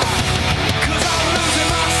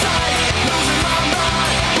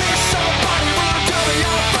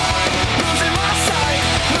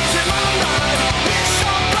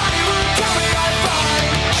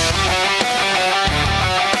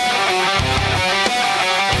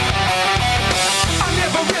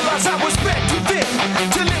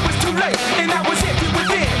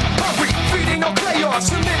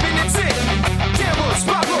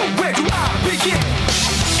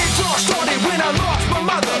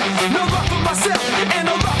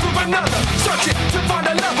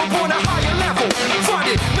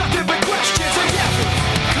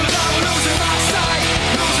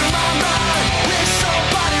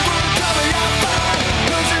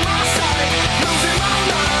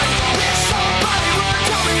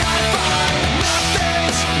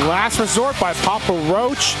 Resort by Papa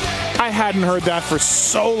Roach. I hadn't heard that for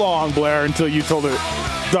so long, Blair, until you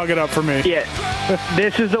dug it up for me. Yeah,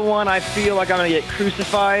 this is the one I feel like I'm going to get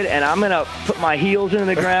crucified, and I'm going to put my heels into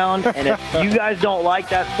the ground, and if you guys don't like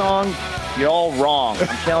that song, you're all wrong. I'm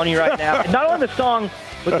telling you right now. And not only the song,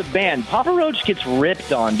 but the band. Papa Roach gets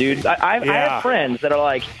ripped on, dude. I have friends that are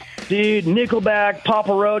like, dude, Nickelback,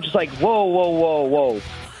 Papa Roach. It's like, whoa, whoa, whoa, whoa.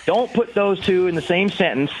 Don't put those two in the same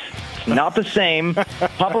sentence. It's not the same.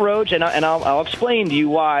 Papa Roach, and I'll explain to you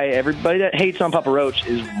why everybody that hates on Papa Roach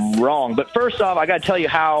is wrong. But first off, I got to tell you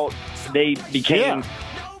how they became,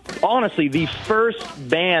 honestly, the first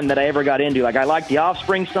band that I ever got into. Like, I liked the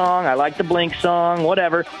Offspring song. I liked the Blink song,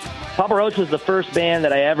 whatever. Papa Roach was the first band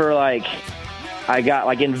that I ever, I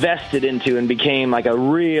got, invested into and became, a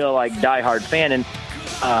real, diehard fan. And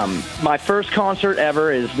my first concert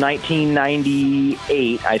ever is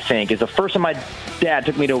 1998, I think. Is the first time my dad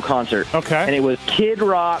took me to a concert. Okay. And it was Kid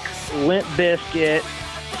Rock, Limp Bizkit,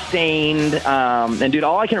 Stained. And, dude,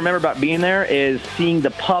 all I can remember about being there is seeing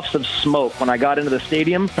the puffs of smoke when I got into the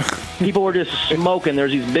stadium. People were just smoking.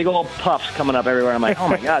 There's these big old puffs coming up everywhere. I'm like, oh,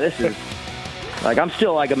 my God, this is, I'm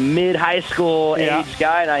still, a mid-high school age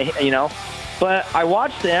guy, and But I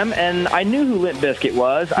watched them, and I knew who Limp Bizkit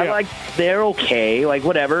was. Yeah. They're okay,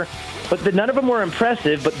 whatever. But none of them were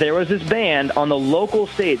impressive, but there was this band on the local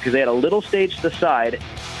stage, because they had a little stage to the side,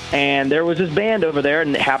 and there was this band over there,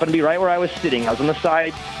 and it happened to be right where I was sitting. I was on the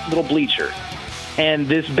side little bleacher. And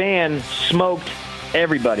this band smoked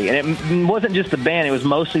everybody. And it wasn't just the band, it was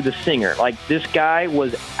mostly the singer. This guy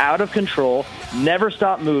was out of control, never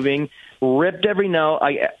stopped moving, ripped every note,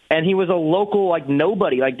 and he was a local,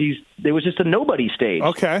 nobody. It was just a nobody stage.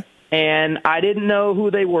 Okay. And I didn't know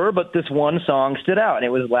who they were, but this one song stood out, and it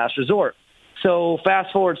was Last Resort. So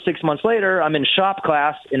fast forward 6 months later, I'm in shop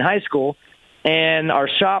class in high school, and our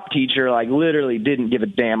shop teacher, literally didn't give a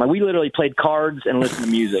damn. We literally played cards and listened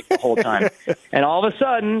to music the whole time. And all of a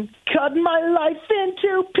sudden, cut my life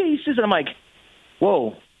into pieces. And I'm like,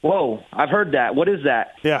 whoa, I've heard that. What is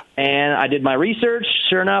that? Yeah. And I did my research.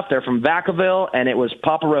 Sure enough, they're from Vacaville, and it was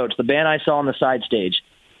Papa Roach, the band I saw on the side stage.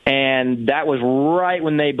 And that was right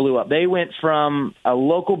when they blew up. They went from a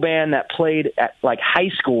local band that played at high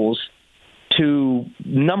schools to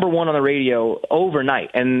number one on the radio overnight.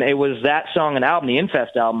 And it was that song and album, the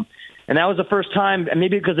Infest album. And that was the first time, and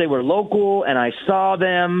maybe because they were local and I saw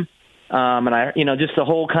them, and I, just the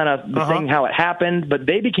whole kind of the thing, how it happened. But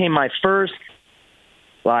they became my first,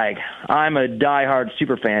 I'm a diehard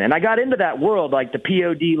super fan. And I got into that world, the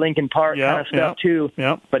POD, Linkin Park kind of stuff too.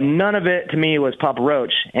 Yep. But none of it to me was Papa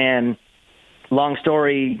Roach. And long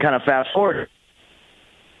story, kind of fast forward.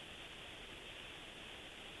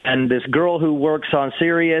 And this girl who works on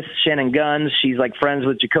Sirius, Shannon Guns, she's friends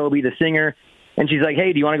with Jacoby, the singer. And she's like,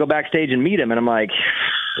 hey, do you want to go backstage and meet him? And I'm like,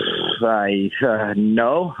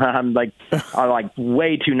 no. I'm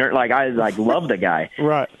way too nerd. I love the guy.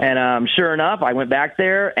 Right. And sure enough, I went back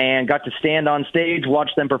there and got to stand on stage, watch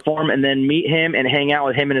them perform, and then meet him and hang out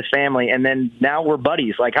with him and his family. And then now we're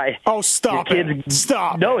buddies. Oh, stop it.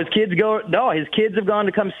 Stop. No, his kids have gone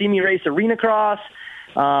to come see me race arena cross.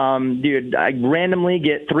 Dude, I randomly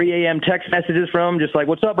get 3 a.m. text messages from him, just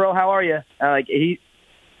what's up, bro? How are you?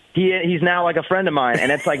 He's now a friend of mine,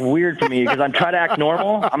 and it's weird for me because I'm trying to act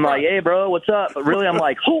normal. I'm like, hey, bro, what's up? But really, I'm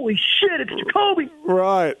like, holy shit, it's Jacoby.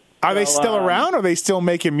 Right. Are they still around? Are they still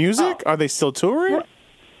making music? Are they still touring?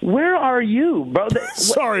 Where are you, bro?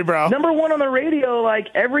 Sorry, bro. Number one on the radio,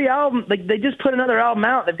 every album, they just put another album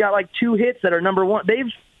out. They've got 2 hits that are number one.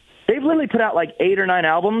 They've literally put out 8 or 9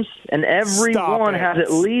 albums, and every one has at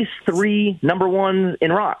least 3 number ones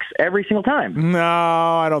in rocks every single time. No,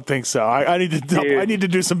 I don't think so. I need to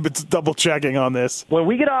do some double checking on this. When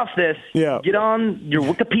we get off this, get on your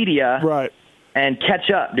Wikipedia, right, and catch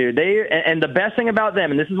up, dude. And the best thing about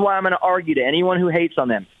them, and this is why I'm going to argue to anyone who hates on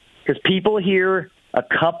them, because people hear a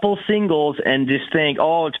couple singles and just think,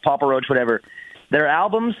 oh, it's Papa Roach, whatever. Their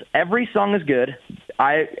albums, every song is good.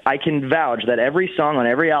 I can vouch that every song on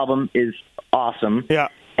every album is awesome. Yeah.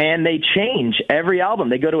 And they change every album.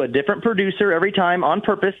 They go to a different producer every time on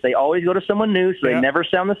purpose. They always go to someone new, so they never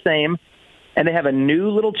sound the same. And they have a new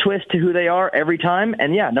little twist to who they are every time.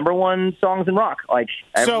 And, number one songs in rock,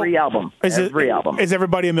 every album. Album. Is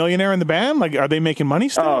everybody a millionaire in the band? Are they making money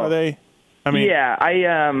still? Are they... yeah,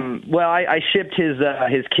 I shipped his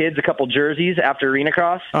kids a couple jerseys after Arena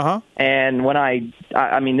Cross. And when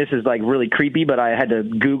I mean, this is really creepy, but I had to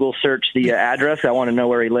Google search the address. I want to know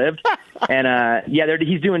where he lived. And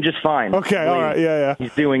he's doing just fine. Okay, all right, yeah.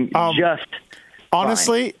 He's doing just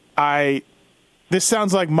honestly, fine. This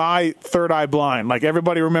sounds like my Third Eye Blind.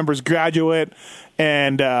 Everybody remembers Graduate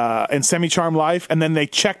and Semi-Charmed Life, and then they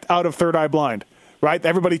checked out of Third Eye Blind, right?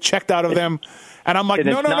 Everybody checked out of them. And I'm like,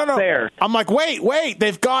 no. Fair. I'm like, wait.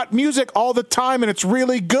 They've got music all the time, and it's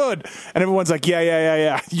really good. And everyone's like,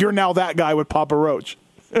 yeah. You're now that guy with Papa Roach.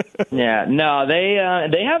 Yeah, no, they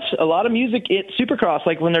have a lot of music at Supercross,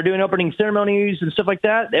 like when they're doing opening ceremonies and stuff like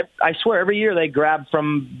that. I swear, every year they grab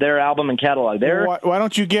from their album and catalog. Why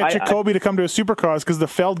don't you get Jacoby to come to a Supercross? Because the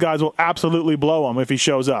Feld guys will absolutely blow him if he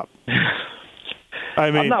shows up. I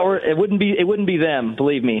mean, I'm not worried. It wouldn't be them.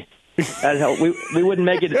 Believe me. We wouldn't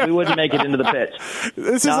make it. We wouldn't make it into the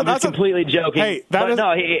pits. I'm just completely joking. Hey, that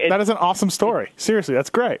is an awesome story. Seriously, that's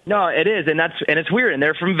great. No, it is, and it's weird. And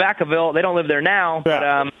they're from Vacaville. They don't live there now,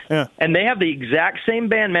 but and they have the exact same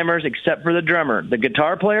band members except for the drummer, the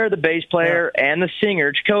guitar player, the bass player, and the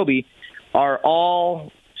singer Jacoby are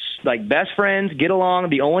all like best friends, get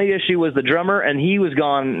along. The only issue was the drummer, and he was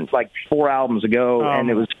gone like 4 albums ago, and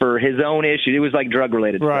it was for his own issue. It was like drug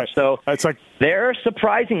related stuff. So it's like they're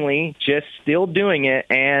surprisingly just still doing it,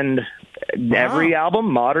 and every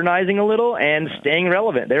album modernizing a little and staying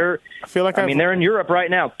relevant. They're in Europe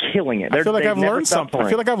right now, killing it. I feel like I've learned something. I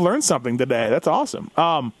feel like I've learned something today. That's awesome.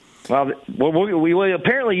 Well, we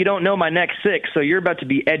apparently you don't know my next 6, so you're about to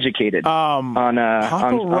be educated on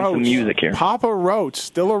some music here. Papa Roach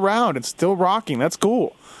still around and still rocking. That's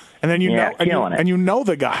cool. And then you know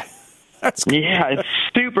the guy. That's cool. Yeah, it's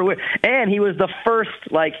super weird. And he was the first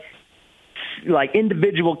like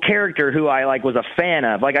individual character who I was a fan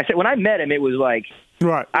of. Like I said, when I met him, it was like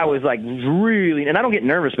I was like really, and I don't get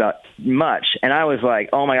nervous about much. And I was like,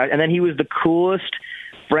 oh my god! And then he was the coolest,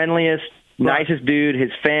 friendliest, nicest dude.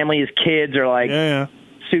 His family, his kids are like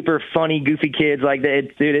super funny, goofy kids. Like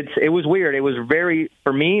it was weird. It was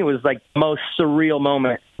for me, it was like the most surreal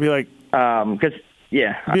moment. Be like, because be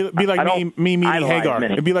like me meeting Hagar.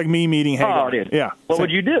 It'd be like me meeting Hagar. Oh, dude. Yeah. What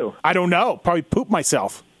would you do? I don't know. Probably poop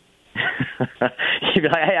myself. You'd be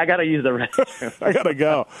like, hey, I got to use the restroom. I got to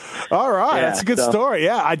go. All right. That's a good story.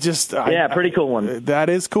 Yeah. Pretty cool one. That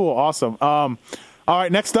is cool. Awesome. All right.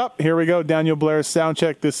 Next up, here we go. Daniel Blair's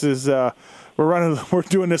Soundcheck. This is, we're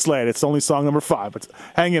doing this late. It's only song number 5, but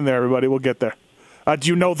hang in there, everybody. We'll get there. Do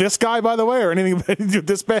you know this guy, by the way, or anything about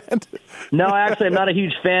this band? No, actually, I'm not a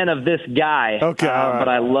huge fan of this guy. Okay. All right. But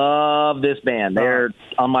I love this band. They're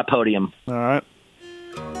on my podium. All right.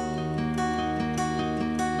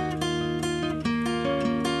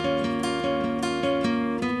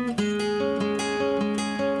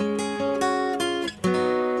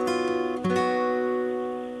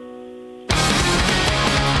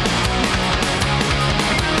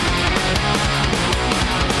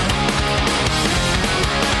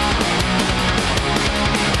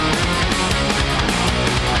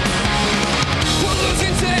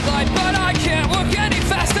 But I can't look any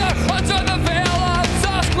faster under the veil of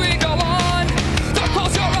dusk we go on. Don't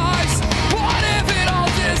close your eyes. What if it all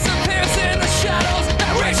disappears in the shadows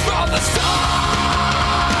that reach from the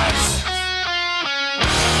stars?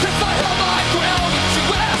 If I held my ground, would you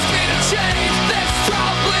ask me to change? This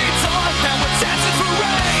drought bleeds on and we're dancing through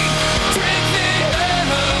rain. Drink the air,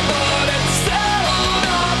 but it's still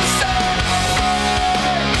not the same.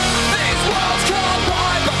 These worlds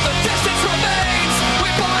collide, but the distance remains. We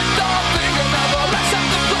bind our finger, never rest at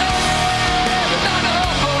the flame. And I know,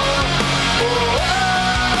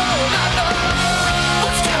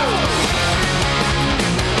 let's go.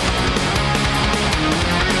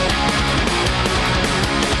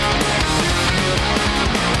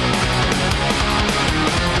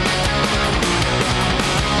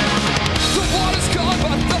 The water's gone,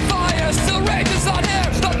 but the fire still rages on air.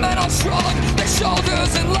 The men are strong, their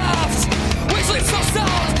shoulders and laughs. We sleep so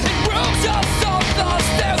sound in rooms of stone. The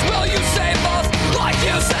stairs, will you save us like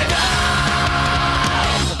you saved them?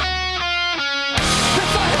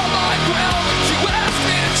 If I held my ground, would you ask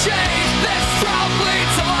me to change? This drought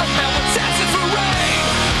bleeds on and we're dancing through rain.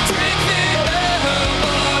 Drink the air,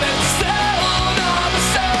 but it's still not the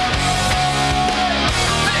same.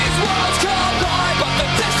 These worlds collide, but the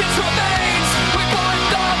distance remains. We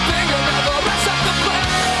bind our finger, never rest at the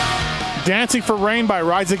flame. Dancing for Rain by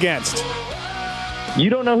Rise Against. You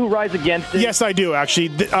don't know who Rise Against is? Yes, I do, actually.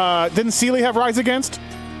 Didn't Seeley have Rise Against?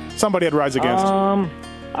 Somebody had Rise Against.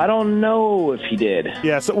 I don't know if he did.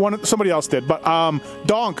 Yeah, somebody else did. But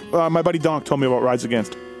Donk, my buddy Donk told me about Rise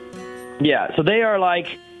Against. Yeah, so they are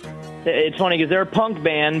like, it's funny because they're a punk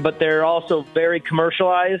band, but they're also very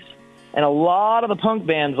commercialized. And a lot of the punk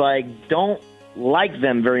bands don't like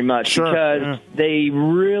them very much because they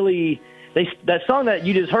really... that song that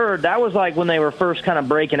you just heard, that was like when they were first kind of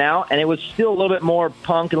breaking out, and it was still a little bit more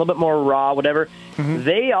punk and a little bit more raw, whatever. Mm-hmm.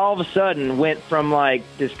 They all of a sudden went from like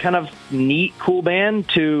this kind of neat, cool band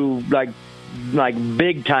to like like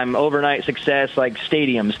big time overnight success, like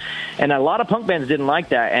stadiums. And a lot of punk bands didn't like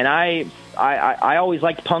that. And I always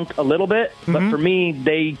liked punk a little bit, but for me,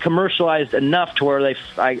 they commercialized enough to where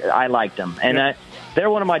I liked them. And they're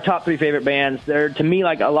one of my top 3 favorite bands. They're, to me,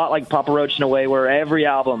 like a lot like Papa Roach in a way, where every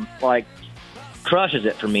album like crushes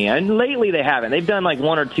it for me. And lately they haven't. They've done like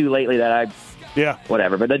 1 or 2 lately that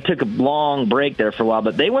whatever. But they took a long break there for a while.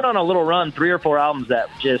 But they went on a little run, 3 or 4 albums that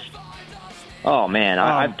just, oh man,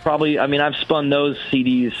 I've spun those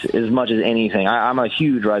CDs as much as anything. I'm a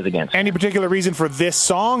huge Rise Against. Any particular reason for this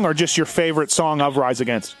song, or just your favorite song of Rise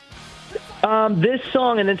Against? This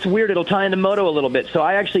song, and it's weird, it'll tie into Moto a little bit. So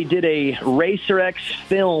I actually did a Racer X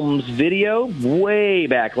Films video way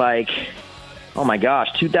back, like, oh my gosh,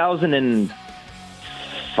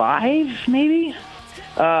 2005 maybe?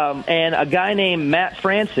 And a guy named Matt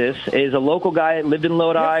Francis is a local guy, lived in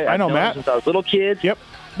Lodi. Yep, I know Matt. Since I was a little kid. Yep.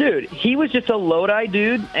 Dude, he was just a Lodi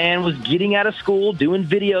dude and was getting out of school, doing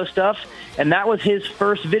video stuff, and that was his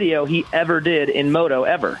first video he ever did in Moto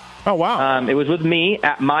ever. Oh, wow. It was with me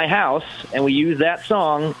at my house, and we used that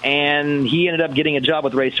song, and he ended up getting a job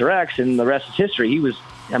with Racer X, and the rest is history. He's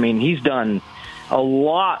done a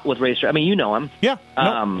lot with Racer. I mean, you know him. Yeah.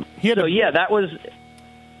 He had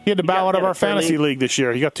to bow out of our fantasy league this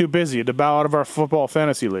year. He got too busy. He had to bow out of our football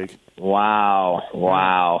fantasy league.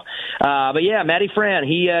 Wow. But yeah, Matty Fran,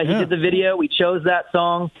 he did the video. We chose that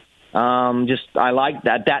song. I liked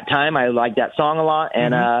at that time. I liked that song a lot,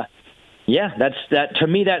 and to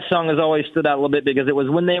me, that song has always stood out a little bit because it was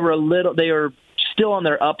when they were still on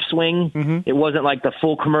their upswing. It wasn't like the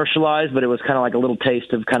full commercialized, but it was kind of like a little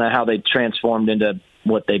taste of kind of how they transformed into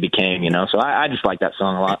what they became, So I just like that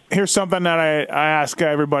song a lot. Here's something that I ask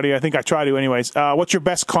everybody. I think I try to anyways. What's your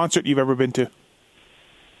best concert you've ever been to?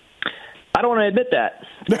 I don't want to admit that,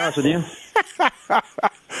 to be honest with you. Do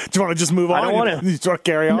you want to just move on? I don't want to. You want to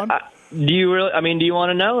carry on? Do you really? Do you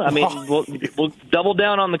want to know? We'll double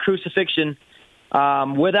down on the crucifixion.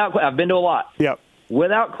 I've been to a lot. Yep.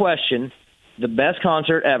 Without question, the best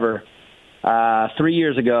concert ever, 3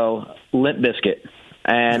 years ago, Limp Bizkit.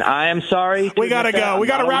 And I am sorry. We got to go. We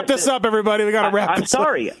got to wrap this up, everybody. We got to wrap this up.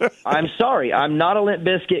 I'm sorry. I'm not a Limp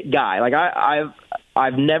Bizkit guy. Like,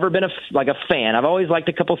 I've never been a fan. I've always liked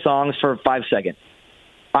a couple songs for 5 seconds.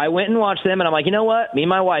 I went and watched them, and I'm like, you know what? Me and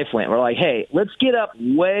my wife went. We're like, hey, let's get up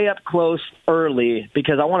way up close early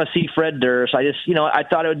because I want to see Fred Durst. I just, I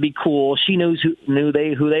thought it would be cool. She knew who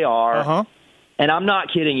they are. Uh-huh. And I'm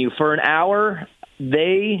not kidding you. For an hour,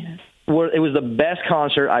 it was the best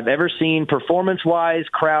concert I've ever seen, performance-wise,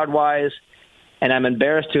 crowd-wise. And I'm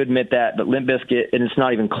embarrassed to admit that, but Limp Bizkit, and it's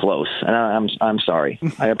not even close. And I'm sorry.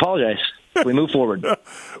 I apologize. We move forward.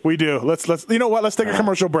 We do. Let's. You know what? Let's take a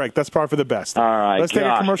commercial break. That's probably for the best. All right. Let's take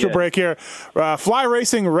a commercial break here. Fly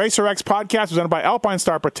Racing Racer X podcast presented by Alpine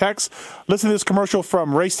Star Protects. Listen to this commercial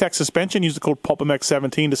from Race Tech Suspension. Use the code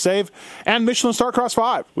PulpMX17 to save. And Michelin Starcross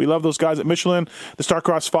 5. We love those guys at Michelin. The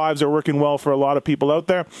Starcross 5s are working well for a lot of people out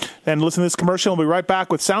there. And listen to this commercial. We'll be right back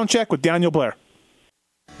with Soundcheck with Daniel Blair.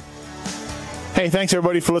 Hey, thanks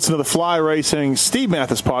everybody for listening to the Fly Racing Steve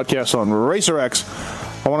Mathis podcast on Racer X.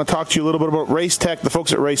 I want to talk to you a little bit about Race Tech. The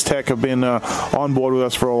folks at Race Tech have been on board with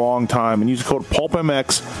us for a long time. And use the code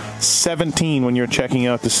PulpMX17 when you're checking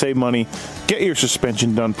out to save money. Get your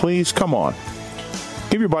suspension done, please. Come on.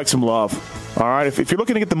 Give your bike some love. All right, if you're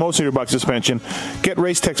looking to get the most of your bike suspension, get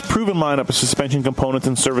Race Tech's proven lineup of suspension components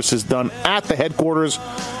and services done at the headquarters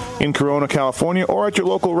in Corona, California, or at your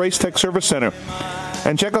local Race Tech service center.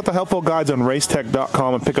 And check out the helpful guides on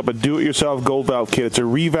racetech.com and pick up a do-it-yourself gold valve kit. It's a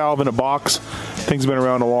revalve in a box. Things have been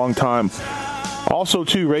around a long time. Also,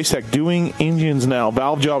 too, Race Tech doing engines now.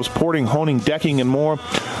 Valve jobs, porting, honing, decking, and more.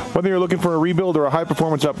 Whether you're looking for a rebuild or a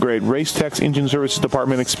high-performance upgrade, Race Tech's Engine Services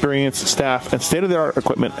Department experienced staff and state-of-the-art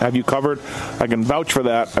equipment have you covered. I can vouch for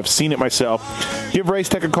that. I've seen it myself. Give Race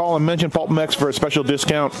Tech a call and mention PulpMX for a special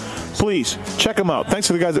discount. Please, check them out. Thanks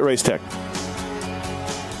to the guys at Race Tech.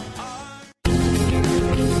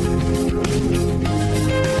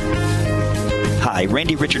 Hi,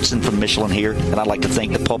 Randy Richardson from Michelin here, and I'd like to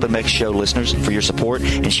thank the PulpMX show listeners for your support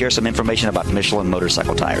and share some information about Michelin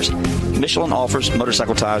motorcycle tires. Michelin offers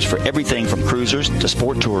motorcycle tires for everything from cruisers to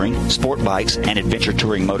sport touring, sport bikes, and adventure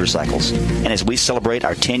touring motorcycles. And as we celebrate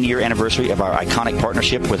our 10-year anniversary of our iconic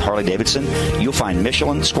partnership with Harley-Davidson, you'll find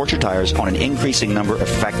Michelin Scorcher tires on an increasing number of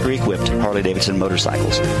factory-equipped Harley-Davidson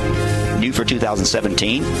motorcycles. New for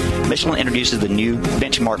 2017, Michelin introduces the new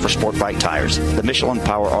benchmark for sport bike tires, the Michelin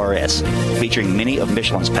Power RS, featuring many of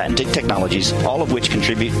Michelin's patented technologies, all of which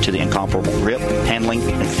contribute to the incomparable grip, handling,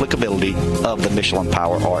 and flickability of the Michelin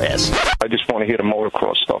Power RS. I just want to hear the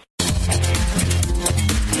motocross stuff.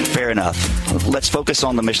 Fair enough. Let's focus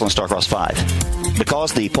on the Michelin Starcross 5.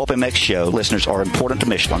 Because the Pulp MX show listeners are important to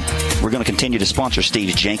Michelin, we're going to continue to sponsor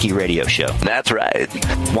Steve's Janky radio show. That's right.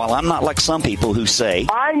 While I'm not like some people who say,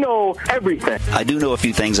 I know everything, I do know a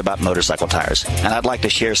few things about motorcycle tires, and I'd like to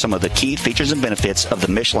share some of the key features and benefits of the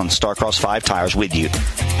Michelin Starcross 5 tires with you.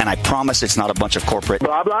 And I promise it's not a bunch of corporate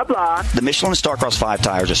blah, blah, blah. The Michelin Starcross 5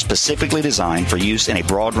 tires are specifically designed for use in a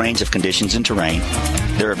broad range of conditions and terrain.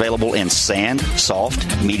 They're available in sand,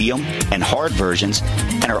 soft, medium, and hard versions,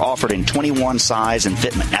 and are offered in 21 size and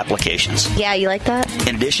fitment applications. Yeah, you like that?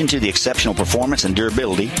 In addition to the exceptional performance and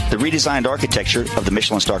durability, the redesigned architecture of the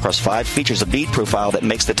Michelin Starcross 5 features a bead profile that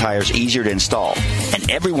makes the tires easier to install.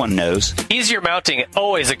 And everyone knows easier mounting,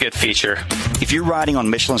 always a good feature. If you're riding on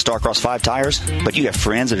Michelin Starcross 5 tires, but you have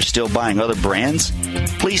friends that are still buying other brands,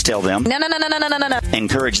 please tell them. No.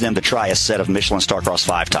 Encourage them to try a set of Michelin Starcross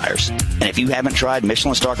 5 tires. And if you haven't tried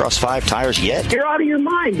Michelin Starcross 5 tires yet, You're out of your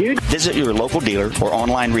mind, dude. visit your local dealer or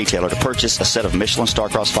online retailer to purchase a set of Michelin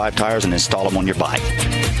Starcross 5 tires and install them on your bike.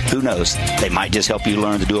 Who knows? They might just help you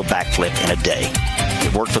learn to do a backflip in a day.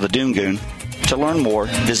 It worked for the Doom Goon. To learn more,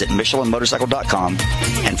 visit MichelinMotorcycle.com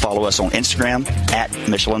and follow us on Instagram at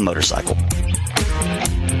Michelin Motorcycle.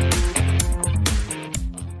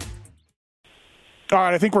 All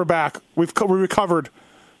right, I think we're back. We recovered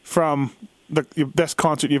from the best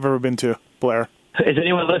concert you've ever been to, Blair. Is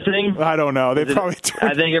anyone listening? I don't know. They probably.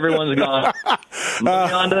 I think everyone's gone.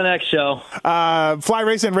 Moving on to the next show. Fly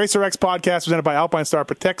Racing Racer X podcast presented by Alpine Star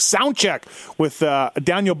Protect. Soundcheck with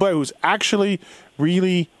Daniel Blair, who's actually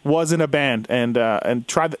really was in a band and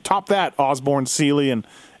tried to top that Osborne, Seeley, and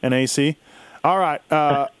AC. All right,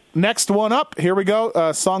 next one up. Here we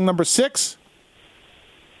go. Song number 6.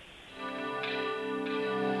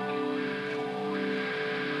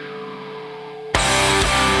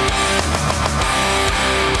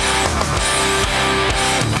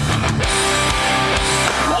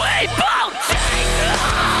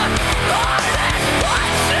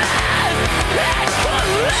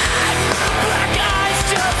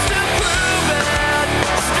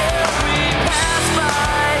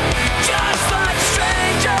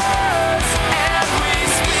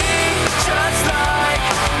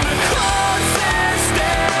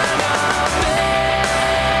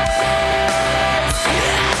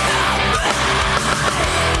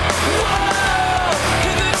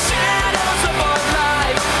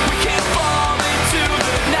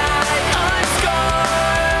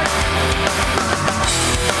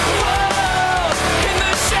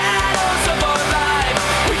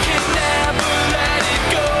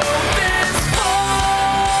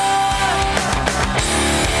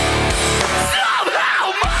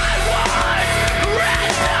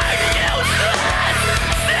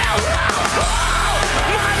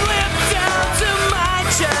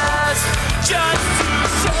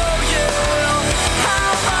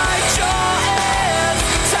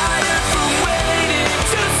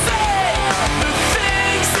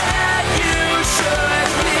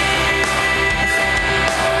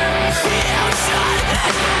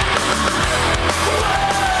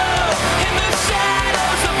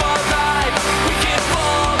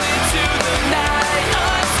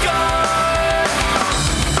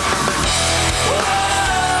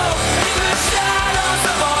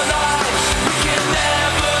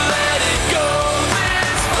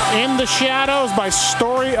 Shadows by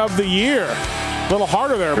Story of the Year. A little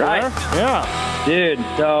harder there, Blair. Right. Yeah. Dude,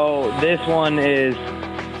 so this one is,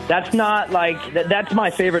 that's not like, that's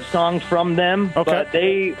my favorite song from them. Okay. But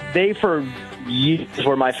they for years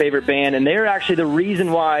were my favorite band, and they're actually the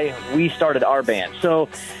reason why we started our band. So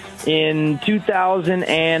in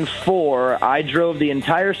 2004, I drove the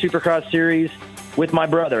entire Supercross series with my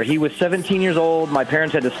brother. He was 17 years old. My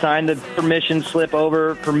parents had to sign the permission slip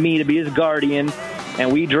over for me to be his guardian.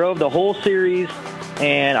 And we drove the whole series,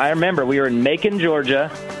 and I remember we were in Macon, Georgia,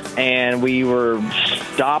 and we were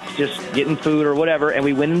stopped just getting food or whatever, and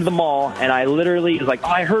we went into the mall, and I literally was like, oh,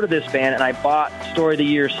 I heard of this band, and I bought Story of the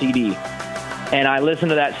Year CD. And I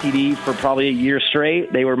listened to that CD for probably a year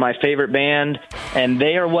straight. They were my favorite band, and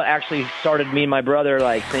they are what actually started me and my brother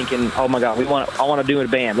like thinking, oh my God, I want to do a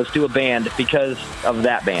band. Let's do a band because of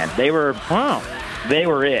that band. They were They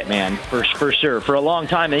were it, man, for sure, for a long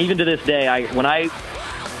time. And even to this day, I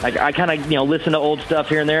kind of, listen to old stuff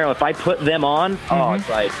here and there. If I put them on, it's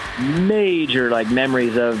like major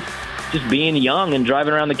memories of just being young and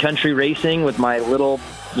driving around the country racing with my little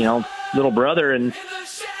brother. And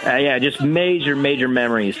just major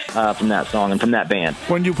memories from that song and from that band.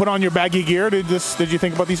 When you put on your baggy gear, did you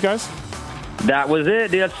think about these guys? That was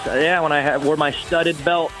it, dude. When I wore my studded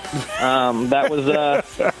belt. That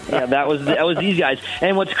was these guys.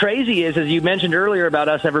 And what's crazy is, as you mentioned earlier about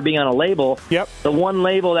us ever being on a label, yep. The one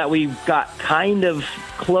label that we got kind of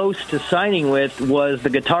close to signing with was the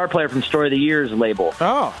guitar player from Story of the Year's label.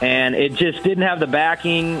 Oh. And it just didn't have the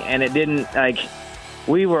backing, and it didn't,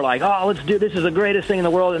 we were like, oh, let's do this is the greatest thing in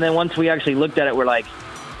the world. And then once we actually looked at it, we're like,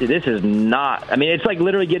 dude, this is not. I mean, it's like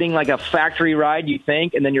literally getting like a factory ride, you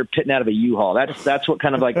think, and then you're pitting out of a U-Haul. That's what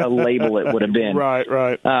kind of like a label it would have been.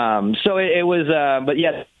 Right. So it was, but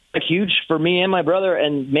yeah, huge for me and my brother,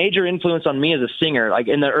 and major influence on me as a singer. Like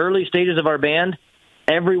in the early stages of our band,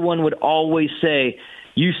 everyone would always say,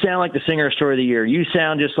 you sound like the singer of Story of the Year. You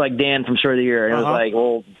sound just like Dan from Story of the Year. And it was like,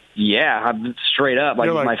 well, yeah, I'm straight up.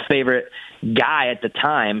 Like my favorite guy at the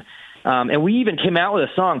time. And we even came out with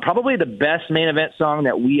a song, probably the best Main Event song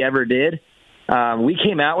that we ever did. We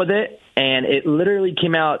came out with it, and it literally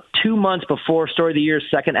came out 2 months before Story of the Year's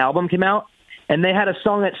second album came out. And they had a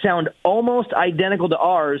song that sounded almost identical to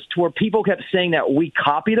ours, to where people kept saying that we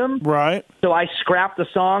copied them. Right. So I scrapped the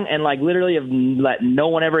song and like literally have let no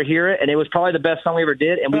one ever hear it. And it was probably the best song we ever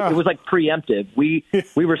did. And it was like preemptive. We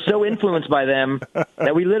were so influenced by them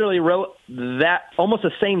that we literally wrote that almost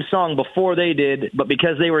the same song before they did. But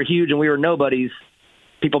because they were huge and we were nobodies,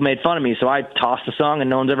 people made fun of me. So I tossed the song and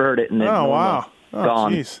no one's ever heard it. And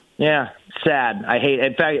gone. Geez. Yeah. Sad. I hate it.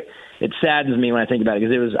 In fact, it saddens me when I think about it,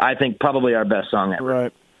 because it was, I think, probably our best song ever.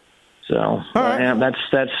 Right. So, yeah,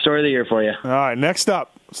 that's Story of the Year for you. All right, next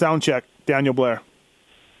up, Soundcheck, Daniel Blair.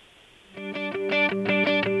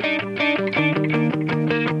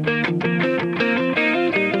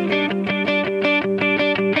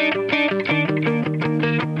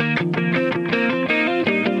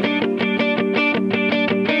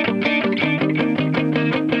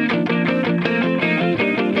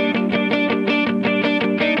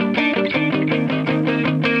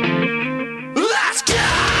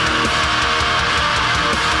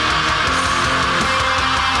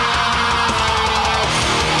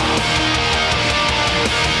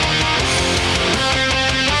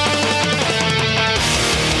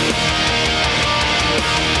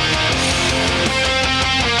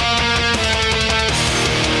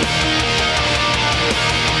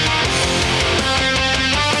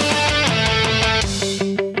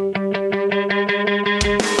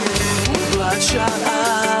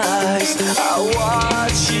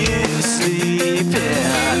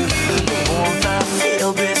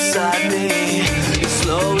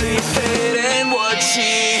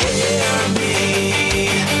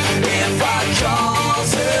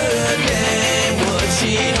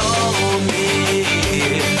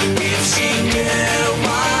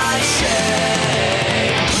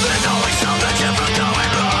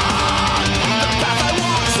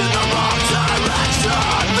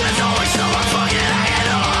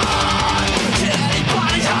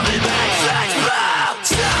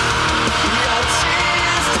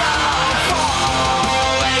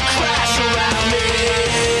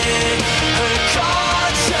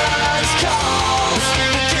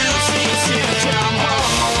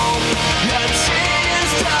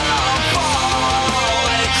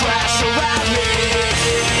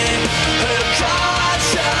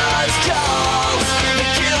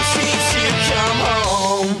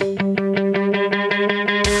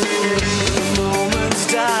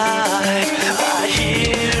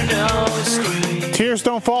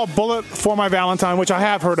 Don't Fall, Bullet for My Valentine, which I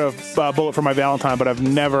have heard of Bullet for My Valentine, but I've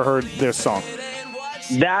never heard this song.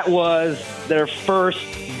 That was their first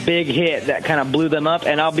big hit that kind of blew them up.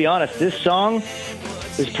 And I'll be honest, this song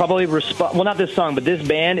is probably well, not this song, but this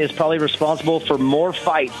band is probably responsible for more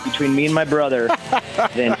fights between me and my brother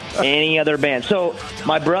than any other band. So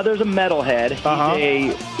my brother's a metalhead.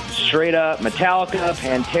 He's a straight up Metallica,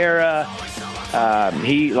 Pantera.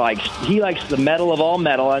 He likes the metal of all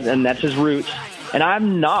metal, and that's his roots. And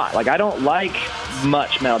I'm not. Like, I don't like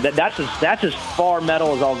much metal. That's as far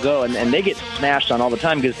metal as I'll go. And they get smashed on all the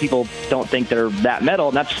time because people don't think they're that metal.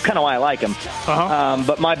 And that's kind of why I like them.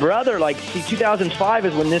 But my brother, 2005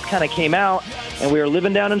 is when this kind of came out. And we were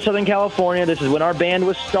living down in Southern California. This is when our band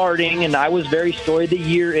was starting. And I was very Story of the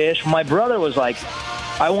Year-ish. My brother was like,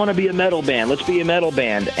 I want to be a metal band. Let's be a metal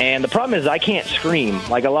band. And the problem is I can't scream.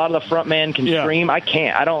 Like, a lot of the front man can scream. I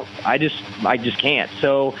can't. I just can't.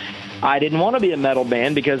 So I didn't want to be a metal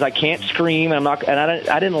band because I can't scream, and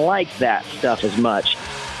I didn't like that stuff as much.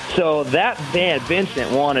 So that band,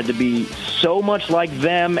 Vincent, wanted to be so much like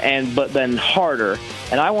them, but then harder.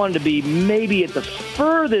 And I wanted to be maybe at the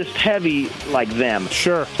furthest heavy like them.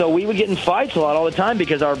 Sure. So we would get in fights a lot all the time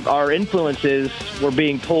because our influences were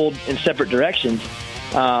being pulled in separate directions.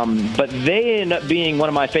 But they end up being one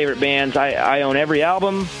of my favorite bands. I own every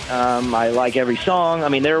album. I like every song. I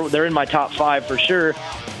mean, they're in my top 5 for sure.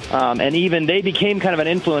 And even they became kind of an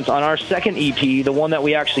influence on our second EP, the one that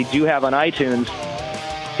we actually do have on iTunes.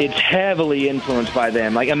 It's heavily influenced by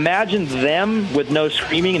them. Like, imagine them with no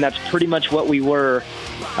screaming, and that's pretty much what we were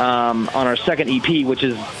on our second EP, which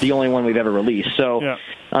is the only one we've ever released. So,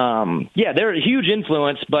 they're a huge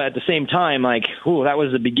influence, but at the same time, like, that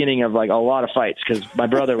was the beginning of, like, a lot of fights, because my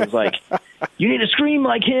brother was like, you need to scream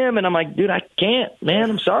like him, and I'm like, dude, I can't, man,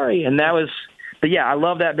 I'm sorry. And that was... But yeah, I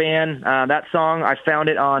love that band. That song, I found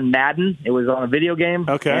it on Madden. It was on a video game.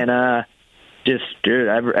 Okay. And ever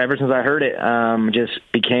since I heard it, just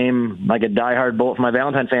became like a diehard Bullet for My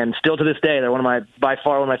Valentine fan. Still to this day, they're by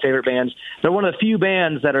far one of my favorite bands. They're one of the few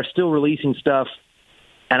bands that are still releasing stuff,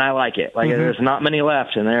 and I like it. Like, there's not many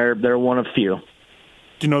left, and they're one of few.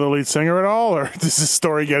 Do you know the lead singer at all, or does this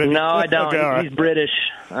story get it? No, I don't. Okay, He's British.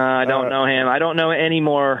 I don't know him. I don't know any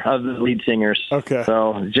more of the lead singers. Okay.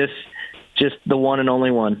 So just the one and only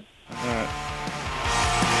one. All right.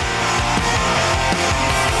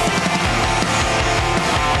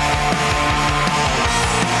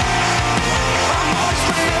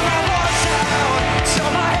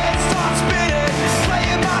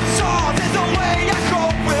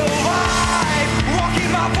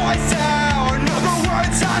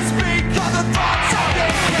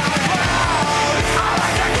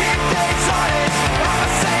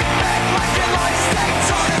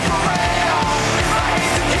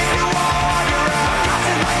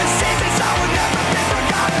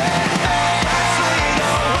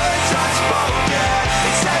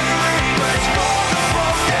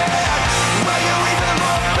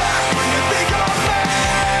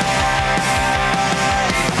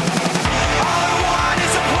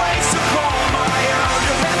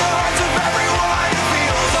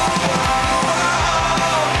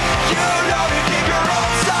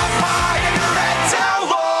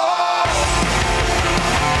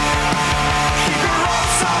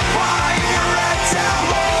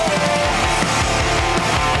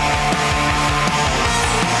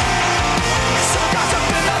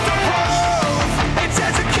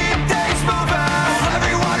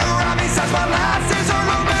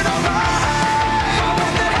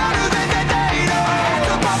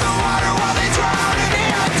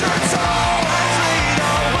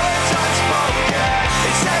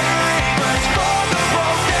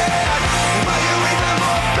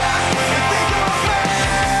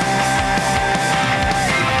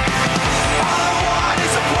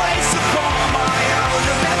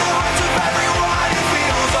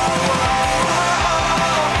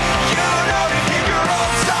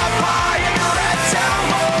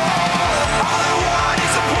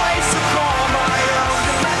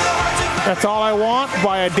 That's All I Want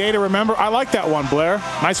by A Day to Remember. I like that one, Blair.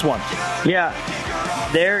 Nice one. Yeah.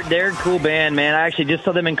 They're a cool band, man. I actually just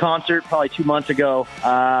saw them in concert probably 2 months ago.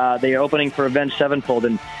 They are opening for Avenged Sevenfold.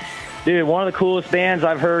 And, dude, one of the coolest bands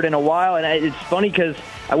I've heard in a while. And it's funny because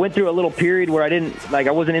I went through a little period where I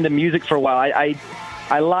wasn't into music for a while. I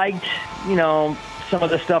liked, some of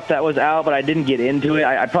the stuff that was out, but I didn't get into it.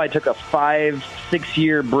 I probably took a 5-6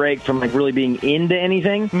 year break from really being into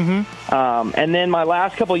anything. Mm-hmm. And then my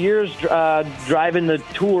last couple of years driving the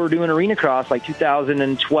tour, doing arena cross, like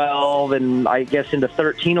 2012 and I guess into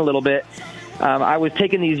 13 a little bit. I was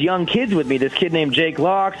taking these young kids with me, this kid named Jake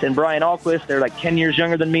Locks and Brian Alquist. They're like 10 years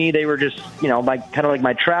younger than me. They were just, kind of like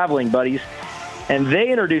my traveling buddies. And they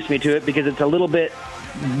introduced me to it because it's a little bit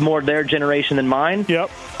more their generation than mine.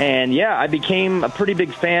 Yep. And yeah, I became a pretty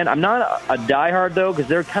big fan. I'm not a diehard though, because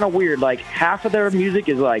they're kind of weird. Like half of their music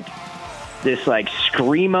is like this like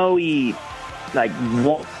screamo-y, like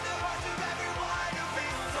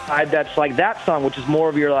that's like that song, which is more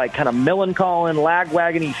of your like kind of Millencolin,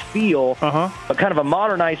 lagwagon-y feel, but kind of a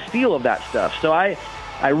modernized feel of that stuff. So I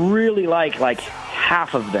really like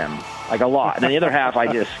half of them, like a lot, and then the other half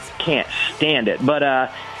I just can't stand it.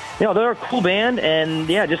 But they're a cool band, and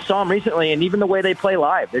yeah, just saw them recently, and even the way they play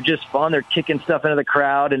live, they're just fun. They're kicking stuff into the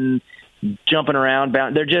crowd and jumping around.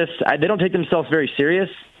 They're just they don't take themselves very serious.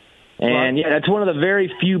 And yeah, that's one of the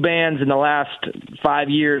very few bands in the last 5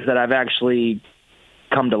 years that I've actually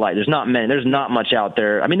come to like. There's not many. There's not much out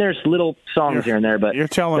there. I mean, there's little songs here and there, but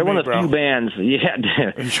they're one of the few bands. Yeah,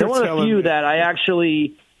 they're one of the few that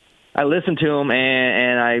I listen to them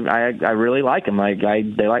and I really like them.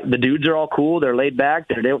 The dudes are all cool. They're laid back.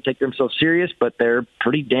 They don't take themselves serious, but they're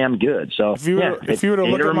pretty damn good. So if you were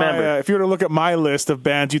to look at my list of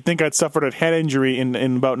bands, you'd think I'd suffered a head injury in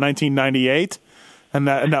about 1998. And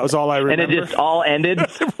that was all I remember. And it just all ended?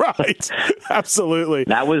 Right. Absolutely.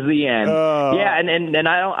 That was the end. Yeah, and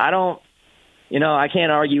I I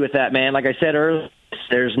can't argue with that, man. Like I said earlier,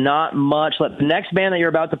 there's not much left. The next band that you're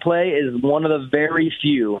about to play is one of the very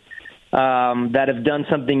few that have done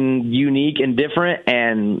something unique and different,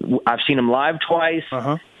 and I've seen them live twice.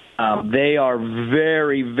 They are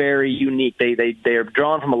very, very unique. They are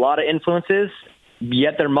drawn from a lot of influences,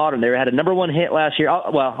 yet they're modern. They had a number 1 hit last year.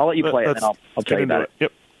 I'll let you play it, and I'll tell you about it.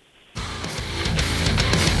 Yep.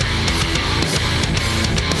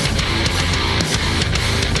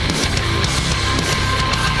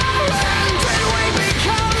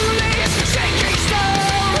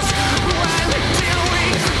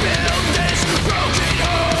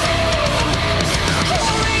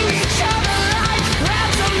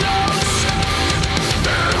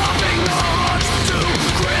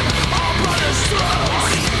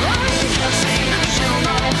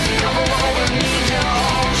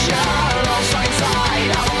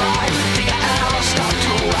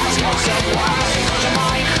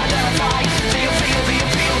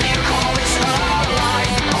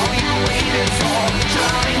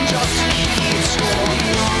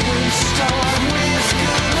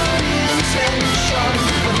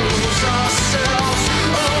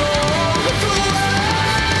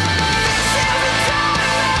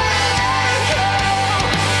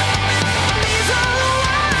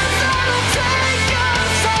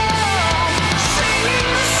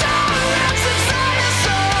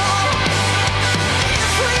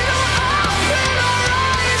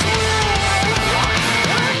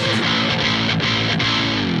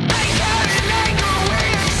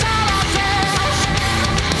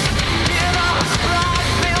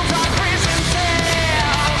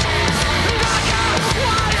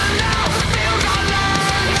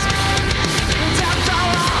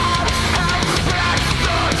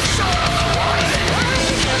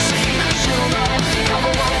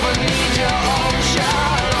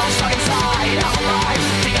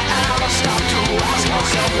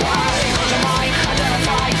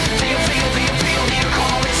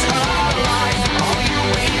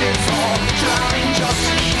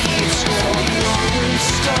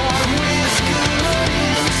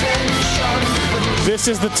 This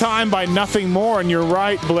is the Time by Nothing More, and you're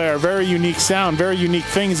right, Blair. Very unique sound, very unique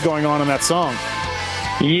things going on in that song.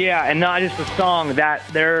 Yeah, and not just the song.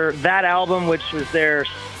 That album, which was their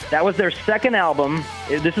second album.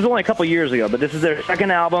 This is only a couple years ago, but this is their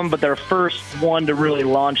second album, but their first one to really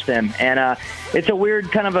launch them. And it's a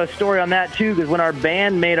weird kind of a story on that, too, because when our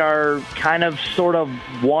band made our kind of sort of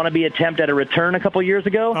wannabe attempt at a return a couple years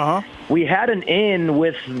ago, we had an in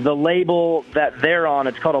with the label that they're on.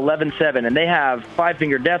 It's called 11-7, and they have Five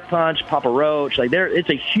Finger Death Punch, Papa Roach. It's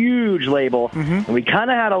a huge label, and we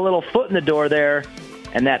kind of had a little foot in the door there.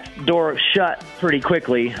 And that door shut pretty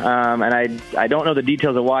quickly, and I don't know the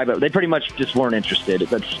details of why, but they pretty much just weren't interested.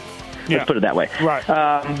 Let's put it that way. Right.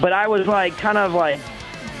 But I was kind of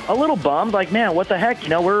a little bummed, man, what the heck?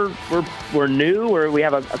 We're new, we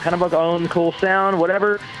have a kind of our own cool sound,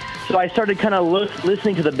 whatever. So I started kind of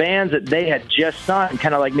listening to the bands that they had just signed,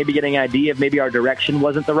 kind of maybe getting an idea of maybe our direction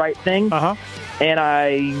wasn't the right thing. And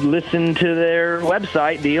I listened to their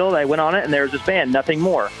website deal. I went on it, and there was this band, Nothing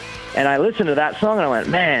More. And I listened to that song, and I went,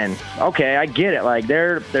 man, okay, I get it.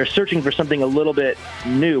 They're searching for something a little bit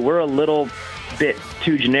new. We're a little bit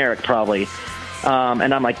too generic, probably.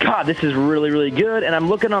 And I'm like, God, this is really, really good. And I'm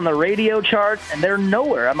looking on the radio charts, and they're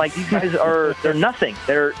nowhere. I'm like, these guys they're nothing.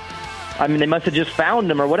 They must have just found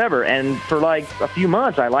them or whatever. And for a few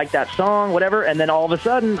months, I liked that song, whatever. And then all of a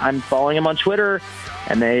sudden, I'm following them on Twitter,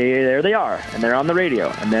 and there they are, and they're on the radio,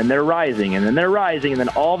 and then they're rising, and then they're rising, and then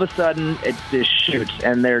all of a sudden it just shoots,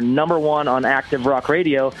 and they're number 1 on active rock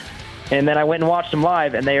radio. And then I went and watched them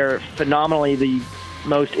live, and they are phenomenally the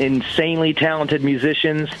most insanely talented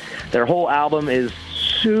musicians. Their whole album is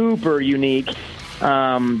super unique,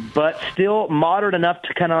 but still modern enough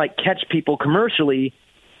to kind of like catch people commercially.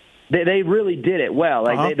 They really did it well.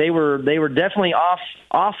 Like they were definitely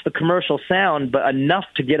off the commercial sound, but enough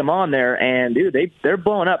to get them on there. And dude, they're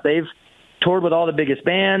blowing up. They've toured with all the biggest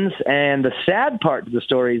bands. And the sad part of the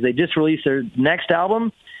story is they just released their next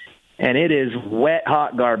album, and it is wet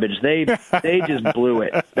hot garbage. They just blew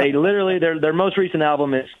it. They literally their most recent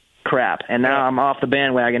album is crap. And now I'm off the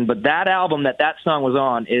bandwagon. But that album that song was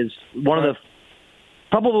on is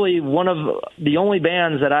probably one of the only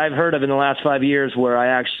bands that I've heard of in the last 5 years where I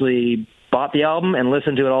actually bought the album and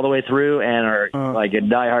listened to it all the way through and are like a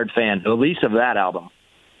diehard fan, at least of that album.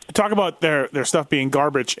 Talk about their stuff being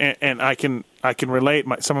garbage, and I can relate.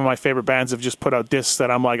 Some of my favorite bands have just put out discs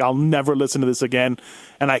that I'm like, I'll never listen to this again,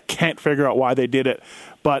 and I can't figure out why they did it.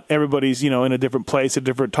 But everybody's in a different place, a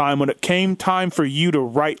different time. When it came time for you to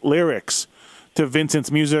write lyrics to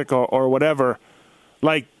Vincent's music or whatever,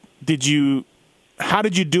 like, did you how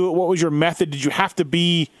did you do it? What was your method? Did you have to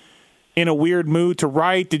be in a weird mood to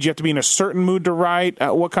write? Did you have to be in a certain mood to write?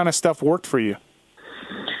 What kind of stuff worked for you?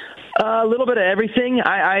 A little bit of everything.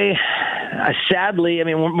 I sadly, I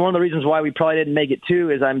mean, one of the reasons why we probably didn't make it too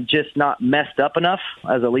is I'm just not messed up enough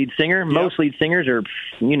as a lead singer. Yep. Most lead singers are,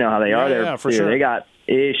 you know how they are. Yeah, for sure. They got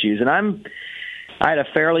issues, and I had a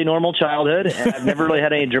fairly normal childhood, and I've never really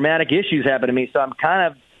had any dramatic issues happen to me. So I'm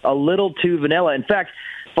kind of a little too vanilla. In fact,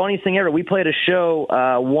 funniest thing ever, we played a show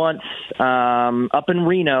once up in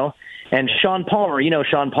Reno, and Sean Palmer, you know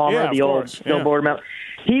Sean Palmer, the old snowboard mountain.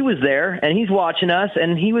 He was there, and he's watching us,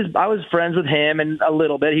 and I was friends with him and a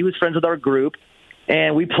little bit. He was friends with our group,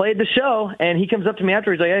 and we played the show, and he comes up to me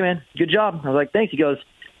after. He's like, "Hey, man, good job." I was like, "Thanks." He goes,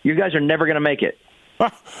 "You guys are never going to make it."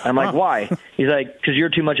 I'm like, "Why?" He's like, "Because you're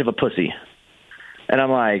too much of a pussy." And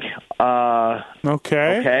I'm like,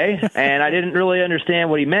 okay. And I didn't really understand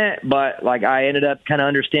what he meant, but like I ended up kind of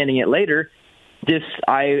understanding it later. As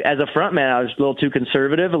a frontman, I was a little too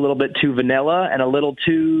conservative, a little bit too vanilla, and a little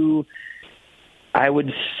too, I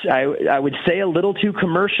would say a little too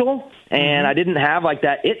commercial, and I didn't have like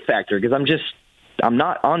that it factor because I'm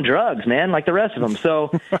not on drugs, man, like the rest of them.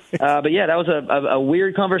 So, but yeah, that was a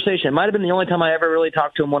weird conversation. It might have been the only time I ever really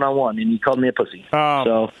talked to him one-on-one, and he called me a pussy.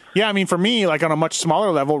 Yeah, I mean, for me, like on a much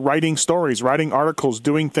smaller level, writing stories, writing articles,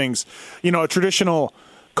 doing things, a traditional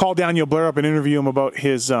call Daniel Blair up and interview him about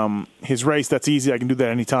his race. That's easy. I can do that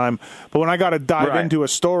anytime. But when I got to dive into a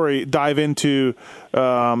story, dive into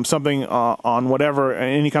something on whatever,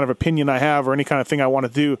 any kind of opinion I have or any kind of thing I want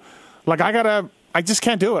to do, like I just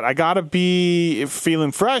can't do it. I got to be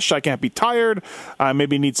feeling fresh. I can't be tired. I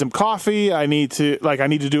maybe need some coffee. I need to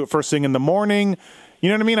do it first thing in the morning. You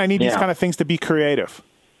know what I mean? I need these kind of things to be creative.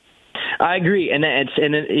 I agree. And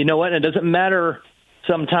you know what? It doesn't matter.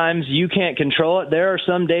 Sometimes you can't control it. There are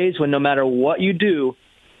some days when no matter what you do,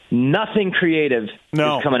 nothing creative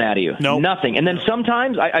is coming out of you. Nothing. And then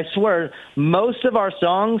sometimes, I swear, most of our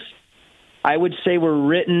songs, I would say, were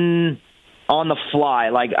written on the fly,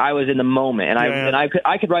 like I was in the moment, and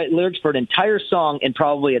I could write lyrics for an entire song in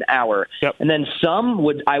probably an hour, and then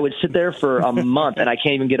I would sit there for a month and I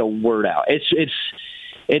can't even get a word out.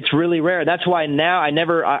 It's really rare. That's why now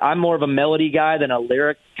I'm more of a melody guy than a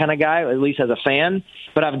lyric kind of guy, at least as a fan.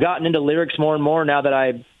 But I've gotten into lyrics more and more now that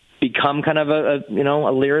I become kind of a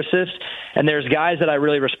lyricist. And there's guys that I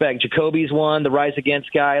really respect. Jacoby's one, the Rise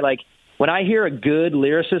Against guy. Like when I hear a good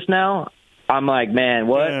lyricist now, I'm like, man,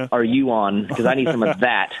 what are you on? Because I need some of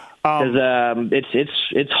that. Because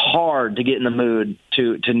it's hard to get in the mood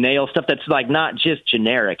to nail stuff that's like not just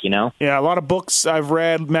generic, Yeah, a lot of books I've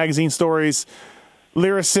read, magazine stories,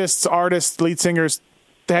 lyricists, artists, lead singers,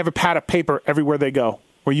 they have a pad of paper everywhere they go.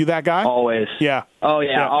 Were you that guy? Always. Yeah. Oh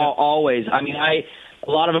yeah, always. I mean, a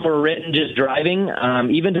lot of them were written just driving.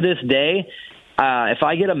 Even to this day. If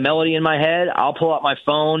I get a melody in my head, I'll pull out my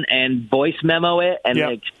phone and voice memo it and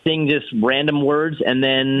like sing just random words. And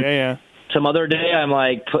then some other day, I'm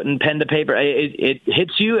like putting pen to paper. It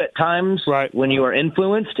hits you at times when you are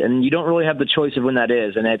influenced, and you don't really have the choice of when that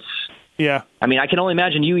is. And it's I mean, I can only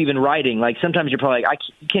imagine you even writing. Like sometimes you're probably like,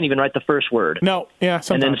 you can't even write the first word. No,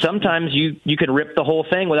 sometimes. And then sometimes you can rip the whole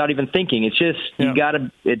thing without even thinking. It's just you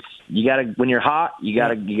gotta when you're hot, you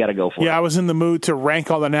gotta go for it. Yeah, I was in the mood to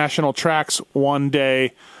rank all the national tracks one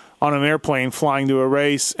day on an airplane flying to a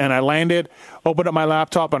race, and I landed, opened up my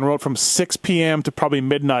laptop, and wrote from 6 p.m. to probably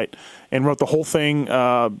midnight, and wrote the whole thing,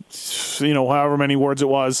 however many words it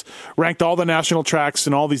was, ranked all the national tracks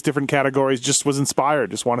in all these different categories, just was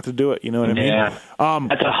inspired, just wanted to do it, you know what I mean? Yeah.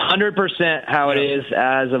 That's 100% how it is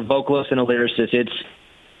as a vocalist and a lyricist.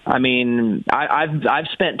 I've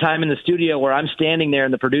spent time in the studio where I'm standing there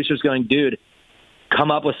and the producer's going, dude,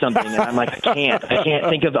 come up with something. And I'm like, I can't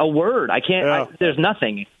think of a word. There's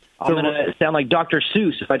nothing. I'm going to sound like Dr.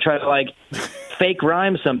 Seuss if I try to like fake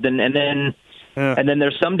rhyme something. And then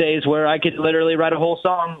there's some days where I could literally write a whole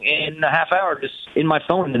song in a half hour just in my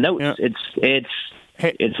phone in the notes. Yeah.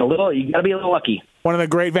 It's a little, you got to be a little lucky. One of the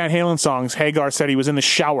great Van Halen songs, Hagar said he was in the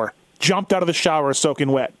shower, jumped out of the shower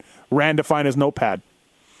soaking wet, ran to find his notepad.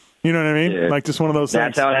 You know what I mean? Yeah. Like just one of those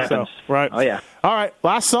things. That's how it happens. So, right. Oh, yeah. All right.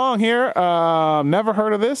 Last song here. Never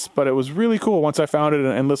heard of this, but it was really cool once I found it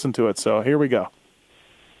and listened to it. So here we go.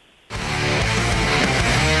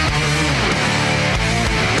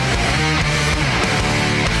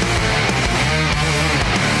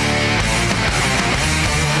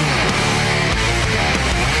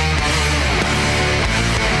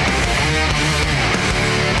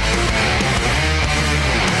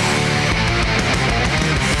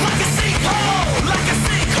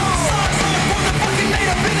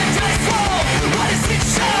 What does it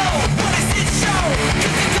show? What does it show?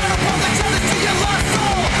 'Cause they got up on the jealous to your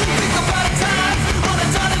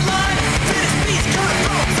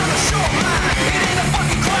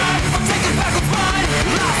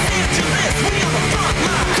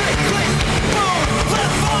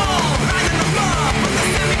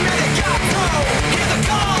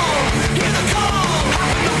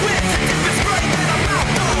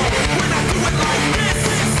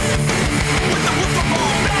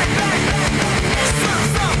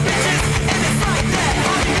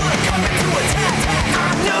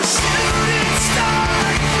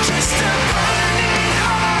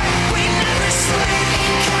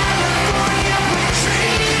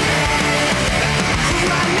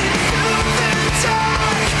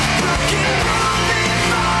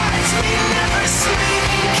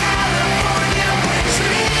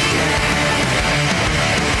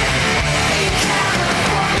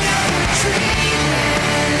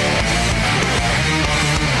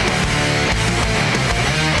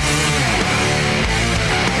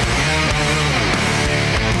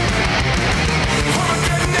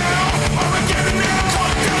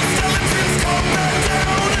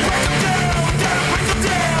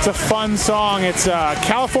fun song. It's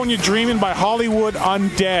California Dreamin' by Hollywood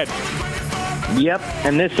Undead. Yep,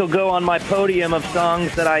 and this will go on my podium of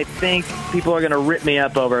songs that I think people are going to rip me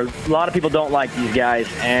up over. A lot of people don't like these guys,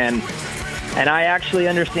 and I actually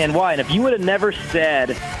understand why. And if you would have never said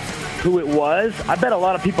who it was, I bet a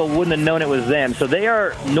lot of people wouldn't have known it was them. So they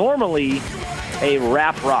are normally a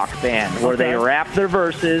rap rock band where they rap their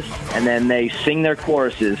verses and then they sing their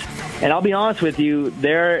choruses. And I'll be honest with you,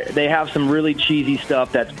 they have some really cheesy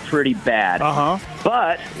stuff that's pretty bad.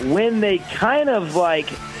 But when they kind of like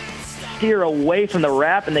steer away from the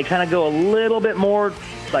rap and they kind of go a little bit more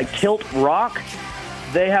like tilt rock,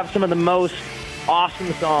 they have some of the most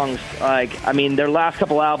awesome songs. Like, I mean, their last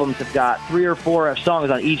couple albums have got 3 or 4 songs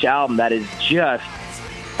on each album that is just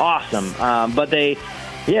awesome. But they're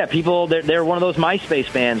one of those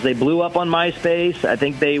MySpace bands. They blew up on MySpace. I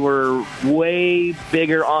think they were way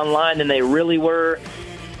bigger online than they really were.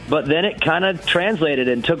 But then it kind of translated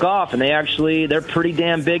and took off, and they're pretty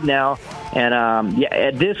damn big now. And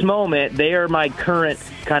at this moment, they are my current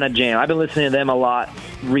kind of jam. I've been listening to them a lot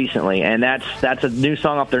recently, and that's a new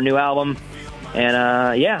song off their new album.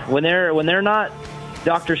 And when they're not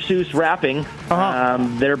Dr. Seuss rapping,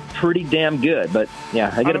 they're pretty damn good. But yeah,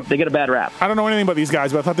 they get a bad rap. I don't know anything about these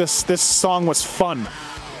guys, but I thought this song was fun.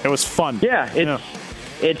 It was fun. Yeah,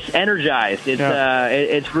 it's energized.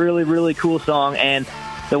 It's really, really cool song. And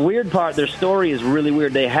the weird part, their story is really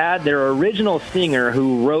weird. They had their original singer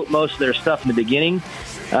who wrote most of their stuff in the beginning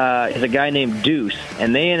is a guy named Deuce,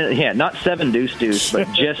 and not 7 Deuce, but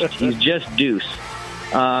he's just Deuce.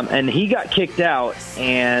 And he got kicked out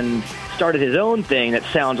and started his own thing that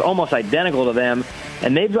sounds almost identical to them.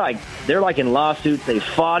 And they're like in lawsuits. They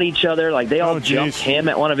fought each other. Like, they all jumped him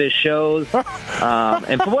at one of his shows.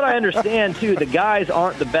 And from what I understand, too, the guys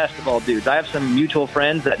aren't the best of all dudes. I have some mutual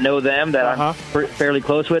friends that know them that I'm fairly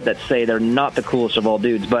close with that say they're not the coolest of all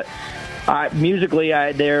dudes. But musically,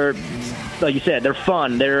 they're, like you said, they're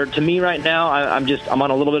fun. To me right now, I'm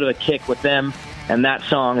on a little bit of a kick with them. And that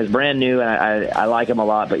song is brand new, and I like them a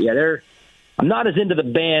lot. But yeah, I'm not as into the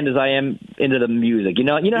band as I am into the music. You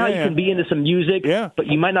know how you can be into some music, but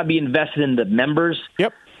you might not be invested in the members.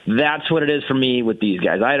 Yep. That's what it is for me with these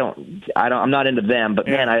guys. I'm not into them, but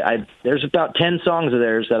man, there's about 10 songs of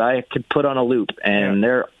theirs that I could put on a loop, and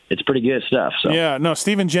it's pretty good stuff. So. Yeah, no,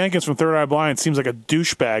 Stephen Jenkins from Third Eye Blind seems like a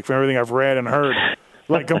douchebag from everything I've read and heard.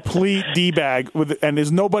 Like complete D-bag, and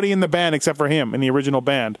there's nobody in the band except for him in the original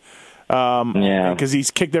band. Because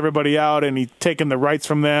he's kicked everybody out and he's taken the rights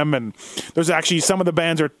from them. And there's actually some of the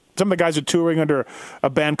guys are touring under a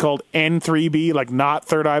band called N3B, like not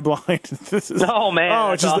Third Eye Blind. It's just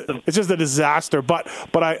awesome. It's just a disaster. But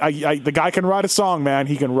the guy can write a song, man.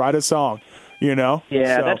 He can write a song. Yeah, so.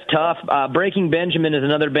 That's tough. Breaking Benjamin is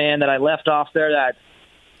another band that I left off there that's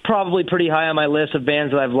probably pretty high on my list of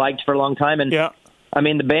bands that I've liked for a long time. And I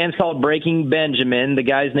mean, the band's called Breaking Benjamin. The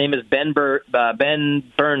guy's name is Ben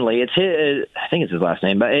Burnley. It's I think it's his last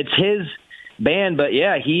name, but it's his band. But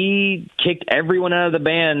yeah, he kicked everyone out of the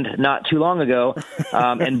band not too long ago,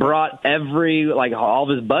 and brought all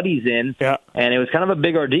of his buddies in. Yeah. And it was kind of a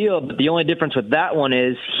big ordeal. But the only difference with that one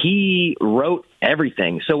is he wrote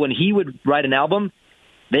everything. So when he would write an album,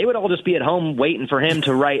 they would all just be at home waiting for him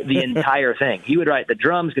to write the entire thing. He would write the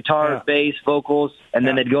drums, guitars, bass, vocals, and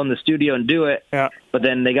then they'd go in the studio and do it. Yeah. But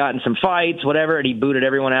then they got in some fights, whatever, and he booted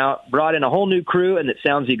everyone out, brought in a whole new crew, and it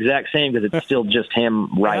sounds the exact same because it's still just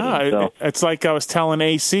him writing. So. It's like I was telling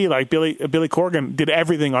AC, like Billy Corgan did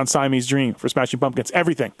everything on Siamese Dream for Smashing Pumpkins,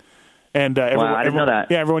 everything. And I didn't know that.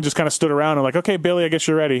 Yeah, everyone just kind of stood around and like, okay, Billy, I guess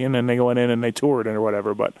you're ready. And then they went in and they toured or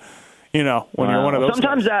whatever, but... when you're one of those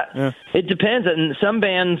sometimes guys. It depends. And some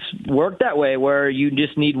bands work that way where you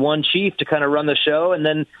just need one chief to kind of run the show. And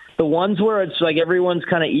then the ones where it's like everyone's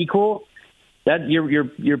kind of equal, that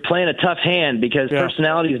you're playing a tough hand because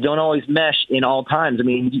personalities don't always mesh in all times. I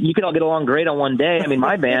mean, you could all get along great on one day. I mean,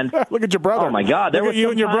 my band. Look at your brother. Oh my God. Look at you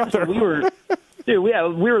and your brother. We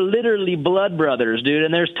were literally blood brothers, dude.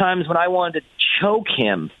 And there's times when I wanted to choke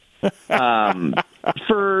him.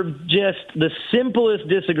 For just the simplest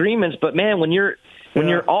disagreements, but man, when you're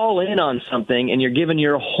all in on something and you're giving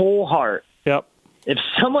your whole heart, if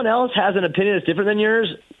someone else has an opinion that's different than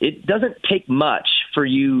yours, it doesn't take much for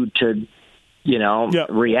you to,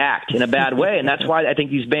 react in a bad way. And that's why I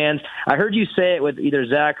think these bands, I heard you say it with either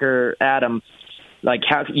Zach or Adam, like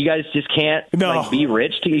how you guys just can't be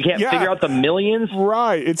rich. You can't figure out the millions.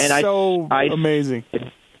 Right. It's amazing.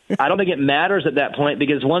 I don't think it matters at that point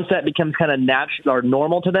because once that becomes kind of natural or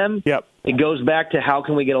normal to them, it goes back to how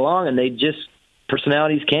can we get along, and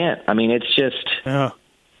personalities can't. I mean, it's just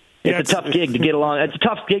it's a tough gig to get along. It's a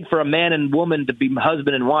tough gig for a man and woman to be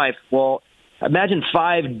husband and wife. Well, imagine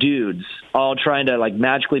 5 dudes all trying to like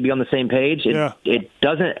magically be on the same page. It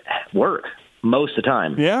doesn't work most of the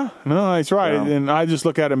time. Yeah, no, that's right. So, and I just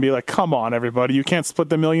look at it and be like, come on, everybody. You can't split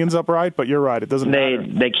the millions up right, but you're right. It doesn't matter.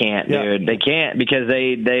 They can't, dude. They can't because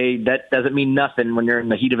that doesn't mean nothing when you're in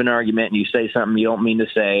the heat of an argument and you say something you don't mean to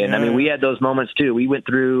say. And I mean, we had those moments too. We went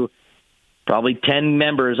through probably 10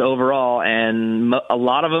 members overall, and a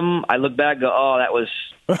lot of them, I look back, and go, "Oh, that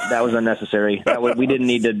was unnecessary. We didn't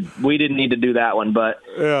need to do that one." But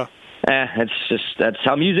that's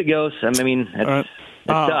how music goes. I mean, it's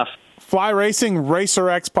tough. Fly Racing Racer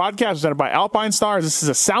X podcast presented by Alpine Stars. This is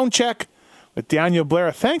a sound check with Daniel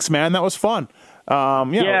Blair. Thanks, man. That was fun.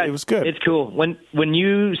 It was good. It's cool. When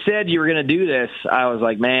you said you were going to do this, I was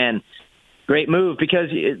like, man, great move, because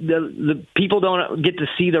the people don't get to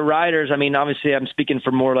see the riders. I mean, obviously, I'm speaking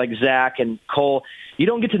for more like Zach and Cole. You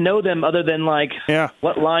don't get to know them other than like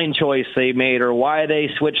what line choice they made or why they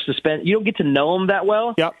switched suspension. You don't get to know them that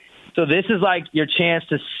well. Yep. So this is like your chance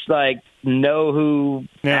to like know who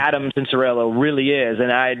Adam Cincerello really is.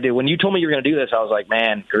 And I did. When you told me you were going to do this, I was like,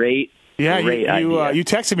 man, great. Yeah, great idea. You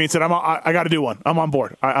texted me and said, I got to do one. I'm on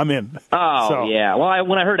board. I'm in. Oh, yeah. Well,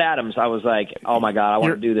 when I heard Adams, I was like, oh, my God, I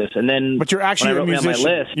want to do this. And then but you're actually a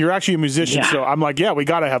musician. You're actually a musician, so I'm like, we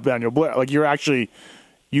got to have Daniel Blair. Like,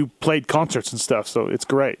 you played concerts and stuff, so it's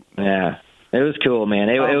great. Yeah, it was cool, man.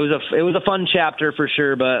 It was a fun chapter for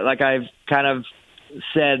sure, but like I've kind of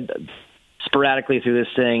said sporadically through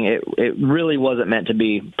this thing, it really wasn't meant to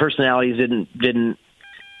be. Personalities didn't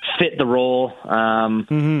fit the role.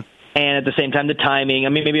 And at the same time, the timing. I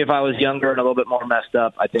mean, maybe if I was younger and a little bit more messed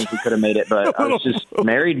up, I think we could have made it. But I was just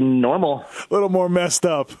married and normal. A little more messed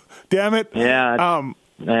up. Damn it. Yeah.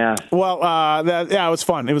 Yeah. Well, it was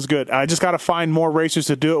fun. It was good. I just got to find more racers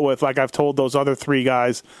to do it with, like I've told those other 3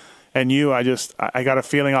 guys. And you, I got a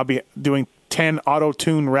feeling I'll be doing 10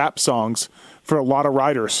 auto-tune rap songs for a lot of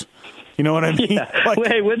riders. You know what I mean? Yeah. Like,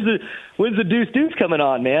 hey, when's the Deuce coming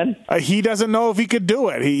on, man? He doesn't know if he could do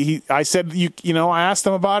it. I said, I asked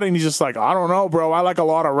him about it, and he's just like, I don't know, bro. I like a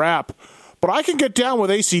lot of rap, but I can get down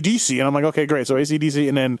with AC/DC. And I'm like, okay, great. So AC/DC,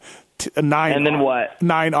 and then 9. And then what?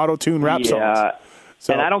 9 auto-tune rap songs.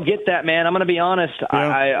 So, and I don't get that, man. I'm going to be honest. Yeah.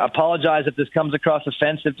 I apologize if this comes across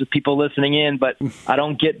offensive to people listening in, but I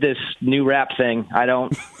don't get this new rap thing. I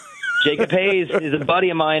don't. Jacob Hayes is a buddy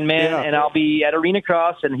of mine, man, and I'll be at Arena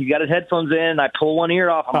Cross, and he's got his headphones in, and I pull one ear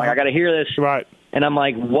off. I'm like, I got to hear this. Right. And I'm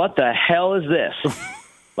like, what the hell is this?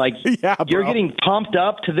 Like, you're getting pumped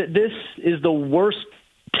up to this is the worst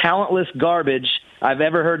talentless garbage I've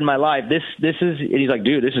ever heard in my life. This is, and he's like,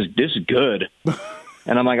 dude, this is good.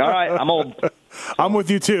 And I'm like, all right, I'm old. I'm with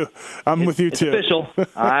you too. It's official.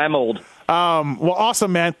 I'm old. Well,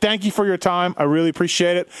 awesome, man. Thank you for your time. I really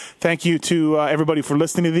appreciate it. Thank you to everybody for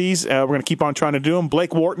listening to these. We're going to keep on trying to do them.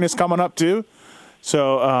 Blake Wharton is coming up too.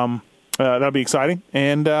 So that'll be exciting.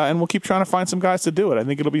 And we'll keep trying to find some guys to do it. I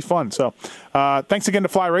think it'll be fun. So thanks again to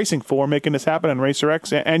Fly Racing for making this happen, and Racer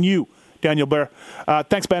X, and you, Daniel Blair.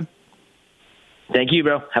 Thanks, Ben. Thank you,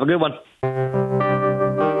 bro. Have a good one.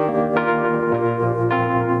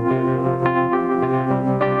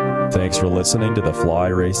 Thanks for listening to the Fly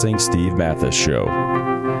Racing Steve Mathis Show.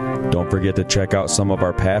 Don't forget to check out some of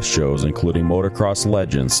our past shows, including motocross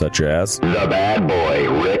legends such as The Bad Boy,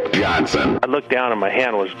 Rick Johnson. I looked down and my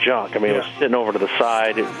hand was junk. I mean, it was sitting over to the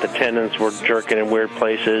side. The tendons were jerking in weird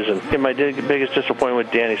places. And my biggest disappointment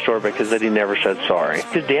with Danny Storbeck is that he never said sorry.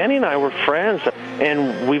 Because Danny and I were friends,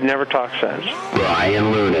 and we've never talked since.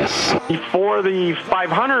 Brian Lunas. Before the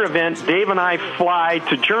 500 event, Dave and I fly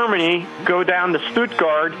to Germany, go down to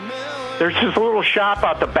Stuttgart. There's this little shop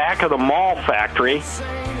out the back of the mall factory.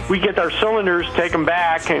 We get our cylinders, take them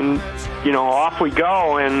back, and, off we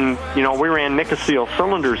go. And, we ran Nicosil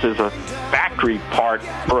cylinders as a factory part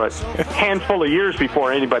for a handful of years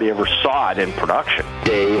before anybody ever saw it in production.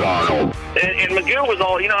 Dave Arnold. And Magoo was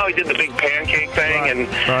all, how he did the big pancake thing,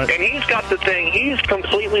 and he's got the thing, he's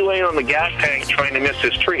completely laying on the gas tank trying to miss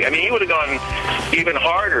his tree. I mean, he would have gone even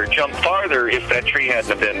harder, jumped farther if that tree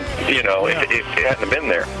hadn't been, if it hadn't been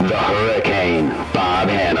there. The Hurricane, Bob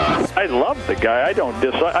Hanna. I love the guy. I don't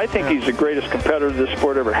dislike. I think he's the greatest competitor this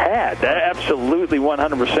sport ever had. Absolutely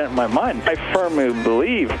 100% in my mind. I firmly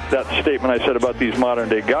believe that statement I said about these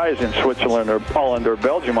modern-day guys in Switzerland or Holland or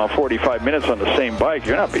Belgium on 45 minutes on the same bike.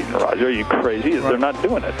 You're not beating Roger. Are you crazy? They're not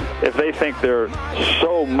doing it. If they think they're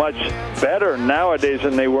so much better nowadays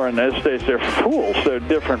than they were in those days, they're fools. They're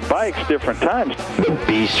different bikes, different times. The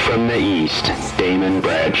Beast from the East, Damon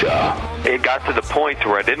Bradshaw. It got to the point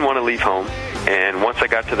where I didn't want to leave home. And once I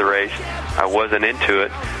got to the race, I wasn't into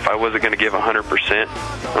it. If I wasn't going to give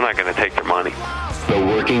 100%, I'm not going to take their money. The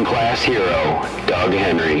working class hero, Doug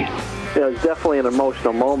Henry. it was definitely an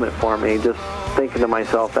emotional moment for me, just thinking to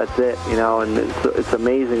myself, that's it, and it's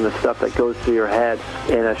amazing the stuff that goes through your head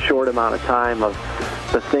in a short amount of time of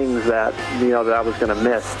the things that, that I was going to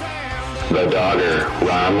miss. The Dogger,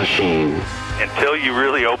 Ron Machine. Until you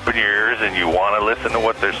really open your ears and you want to listen to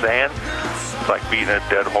what they're saying, it's like beating a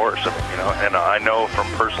dead horse. And I know from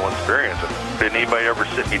personal experience, did anybody ever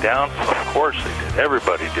sit me down? Of course they did.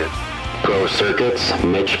 Everybody did. Pro Circuits,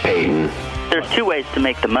 Mitch Payton. There's two ways to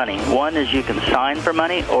make the money. One is you can sign for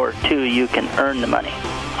money, or two, you can earn the money.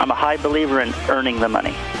 I'm a high believer in earning the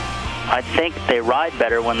money. I think they ride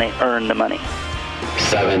better when they earn the money.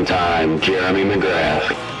 7-time Jeremy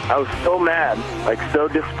McGrath. I was so mad, so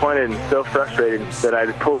disappointed and so frustrated that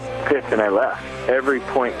I pulled picked and I left. Every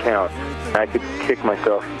point counts. I could kick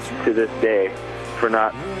myself to this day for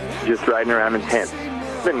not just riding around in tents.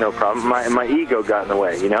 It's been no problem. My ego got in the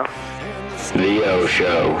way, The O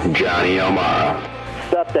Show, Johnny O'Mara.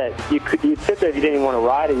 Stuff that you'd sit there if you didn't even want to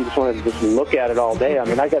ride it, you just wanted to just look at it all day.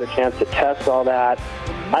 I got a chance to test all that.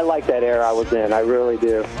 I like that era I was in, I really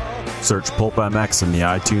do. Search Pulp MX in the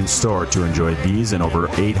iTunes store to enjoy these and over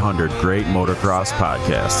 800 great motocross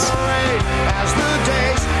podcasts.